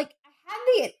 Like, I had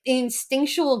the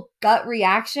instinctual gut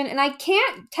reaction, and I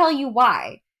can't tell you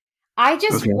why. I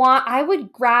just Okay. want. I would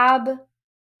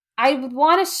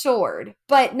want a sword,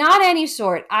 but not any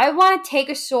sword. I want to take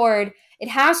a sword. It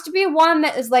has to be one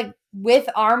that is like with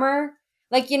armor.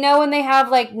 Like, you know, when they have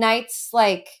like knights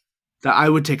That I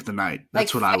would take the knight. like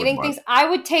That's what I would fighting want. things. I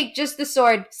would take just the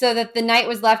sword so that the knight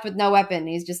was left with no weapon.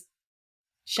 He's just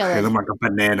Hit him chilling. like a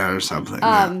banana or something.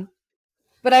 Yeah. Um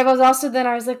But I was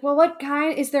like, well, what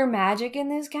kind, is there magic in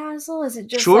this castle? Is it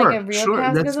just like a Sure, real sure.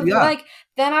 castle? That's Because yeah, like,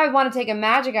 then I want to take a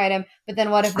magic item, but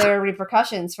then what if there are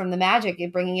repercussions from the magic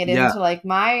and bringing it yeah, into like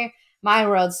my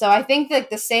world? So I think like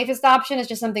the safest option is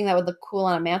just something that would look cool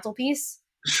on a mantelpiece.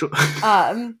 sure.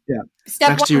 Um, Yeah,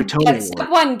 next to your totem step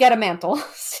wart. one, get a mantle.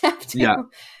 Step Yeah. two,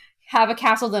 have a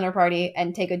castle dinner party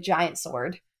and take a giant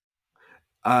sword.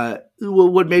 Well,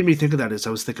 what made me think of that is I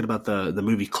was thinking about the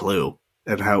movie Clue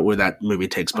and how where that movie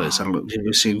takes place. I don't Oh, know. Have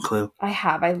you seen Clue? I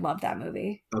have. I love that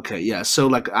movie. Okay, yeah. So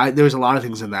like, there's a lot of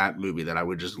things in that movie that I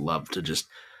would just love to just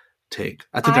take.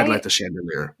 I think I'd like I the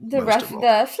chandelier the most ref of all.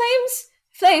 the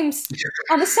flames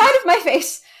on the side of my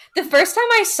face. The first time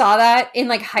I saw that in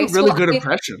like high A really school, good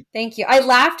impression. thank you. I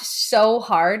laughed so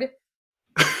hard.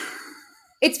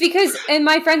 It's because, and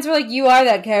my friends were like, "You are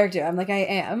that character." I'm like, "I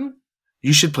am."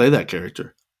 You should play that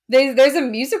character. There's a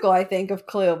musical, I think, of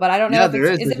Clue, but I don't know Yeah, if there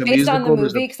is. is There's it a based on the musical.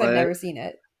 There's a movie because I've play. never seen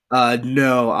it.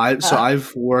 No, Uh,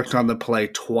 I've worked on the play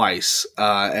twice,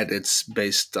 and it's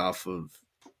based off of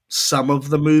some of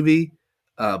the movie,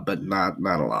 but not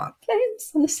a lot.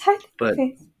 flames on the side of my But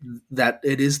face. that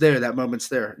it is there. That moment's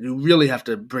there. You really have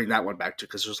to bring that one back to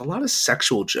because there's a lot of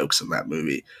sexual jokes in that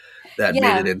movie that made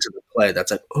it Yeah, into the play.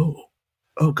 That's like, oh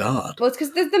God. well, it's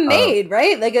because there's the Uh, maid,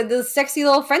 right? Like the sexy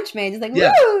little French maid is like,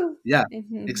 yeah, "Woo!" yeah,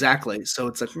 Mhm. exactly. So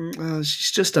it's like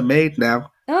she's just a maid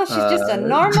now. Oh, she's Uh, just a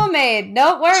normal maid.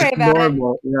 Don't worry just about it.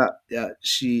 normal. Yeah, yeah.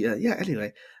 She yeah.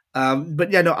 Anyway,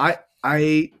 but yeah, no, I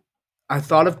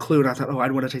thought of Clue and I thought, oh,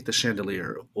 I'd want to take the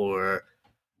chandelier or.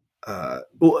 Well,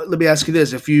 let me ask you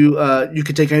this: if you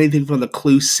could take anything from the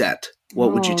Clue set,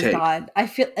 what would you Oh take? God, I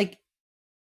feel like,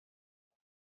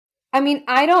 I mean,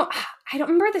 I don't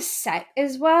remember the set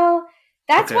as well.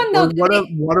 That's Okay. one Or though.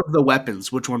 one of the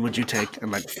weapons, which one would you take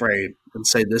and like frame and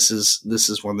say this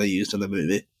is one they used in the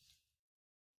movie?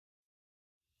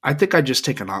 I think I'd just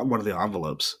take one of the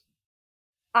envelopes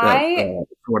that I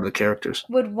for one of the characters.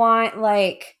 would want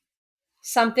like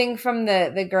something from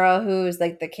the girl who's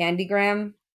like the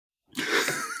candygram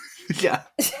Yeah,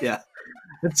 yeah.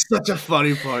 It's such a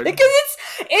funny part. because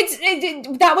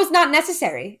that was not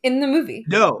necessary in the movie.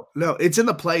 No, no, it's in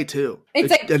the play too. It's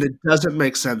like, And it doesn't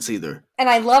make sense either. and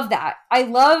I love that. I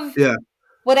love Yeah,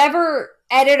 whatever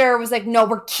editor was like, no,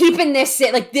 we're keeping this.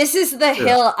 Like this is the yeah.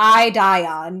 hill I die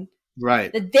on.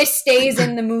 Right. That this stays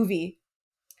in the movie.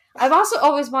 I've also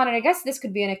always wanted. I guess this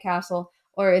could be in a castle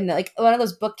or in like one of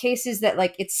those bookcases that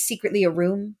like it's secretly a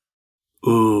room.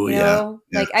 Ooh, You yeah. know,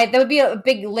 Yeah. like that would be a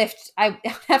big lift. I would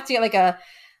have to get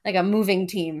like a moving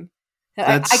team.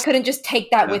 I That's couldn't just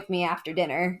take that yeah. with me after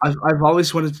dinner. I've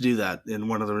always wanted to do that in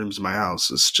one of the rooms of my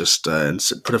house. It's just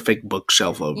put a fake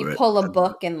bookshelf You over it. pull a And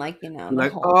book and like, you know, be the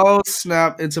like, whole. oh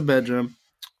snap, it's a bedroom,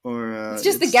 or It's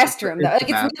just the guest room though. Like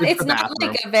it's it's the not bathroom.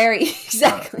 like a very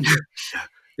exactly. It's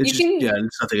You just can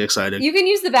it's nothing exciting. you can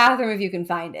use the bathroom if you can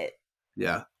find it.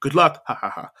 Yeah, good luck. Ha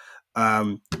ha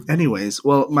ha. Anyways,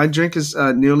 well, my drink is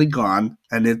nearly gone,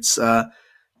 and it's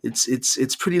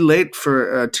pretty late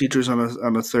for teachers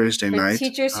on a Thursday For night.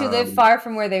 teachers who live far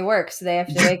from where they work, so they have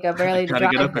to wake up early to Gotta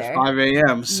get drive up at there. 5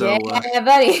 a.m. So Yeah,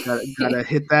 buddy. gotta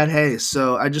hit that hay.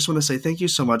 So I just want to say thank you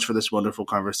so much for this wonderful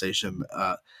conversation.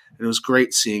 It was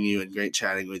great seeing you and great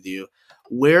chatting with you.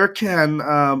 Where can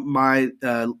my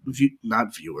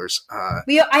not viewers?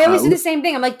 I always do the same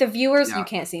thing. I'm like, the viewers, Yeah, you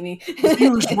can't see me. the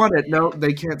viewers want it. No,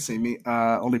 they can't see me.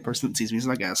 Only person that sees me is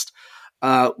my guest.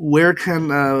 Where can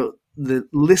the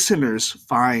listeners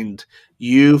find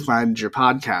you, find your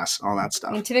podcast, all that You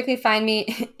stuff? can typically find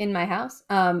me in my house.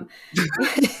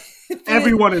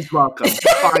 Everyone is welcome.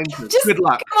 Find me. Just Good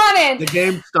luck. come on in. The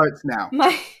game starts now.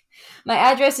 My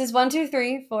address is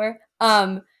 1234.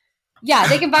 Yeah,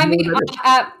 they can find me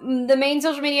at the main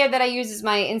social media that I use is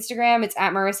my Instagram. It's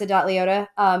at marissa.liotta.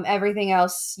 Everything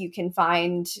else you can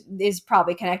find is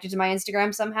probably connected to my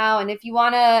Instagram somehow. And if you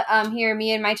want to hear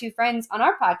me and my two friends on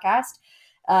our podcast,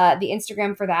 the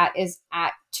Instagram for that is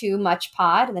at too much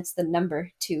pod. And that's the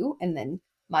number 2 and then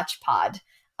much pod.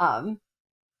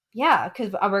 Yeah,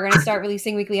 because we're going to start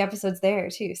releasing weekly episodes there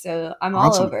too. So I'm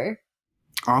all over.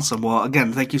 Awesome. Well,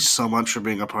 again, thank you so much for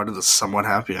being a part of the Somewhat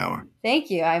Happy Hour.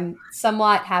 Thank you. I'm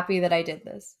somewhat happy that I did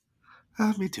this.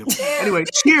 Me too. Anyway,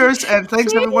 cheers, and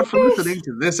thanks everyone for listening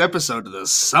to this episode of the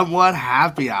Somewhat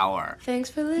Happy Hour. Thanks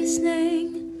for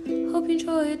listening. Hope you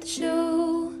enjoyed the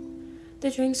show. The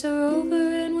drinks are over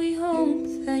and we hope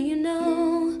that you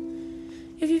know.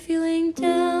 If you're feeling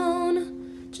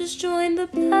down, just join the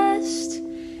best.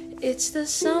 It's the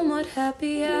Somewhat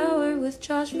Happy Hour with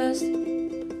Josh Fest.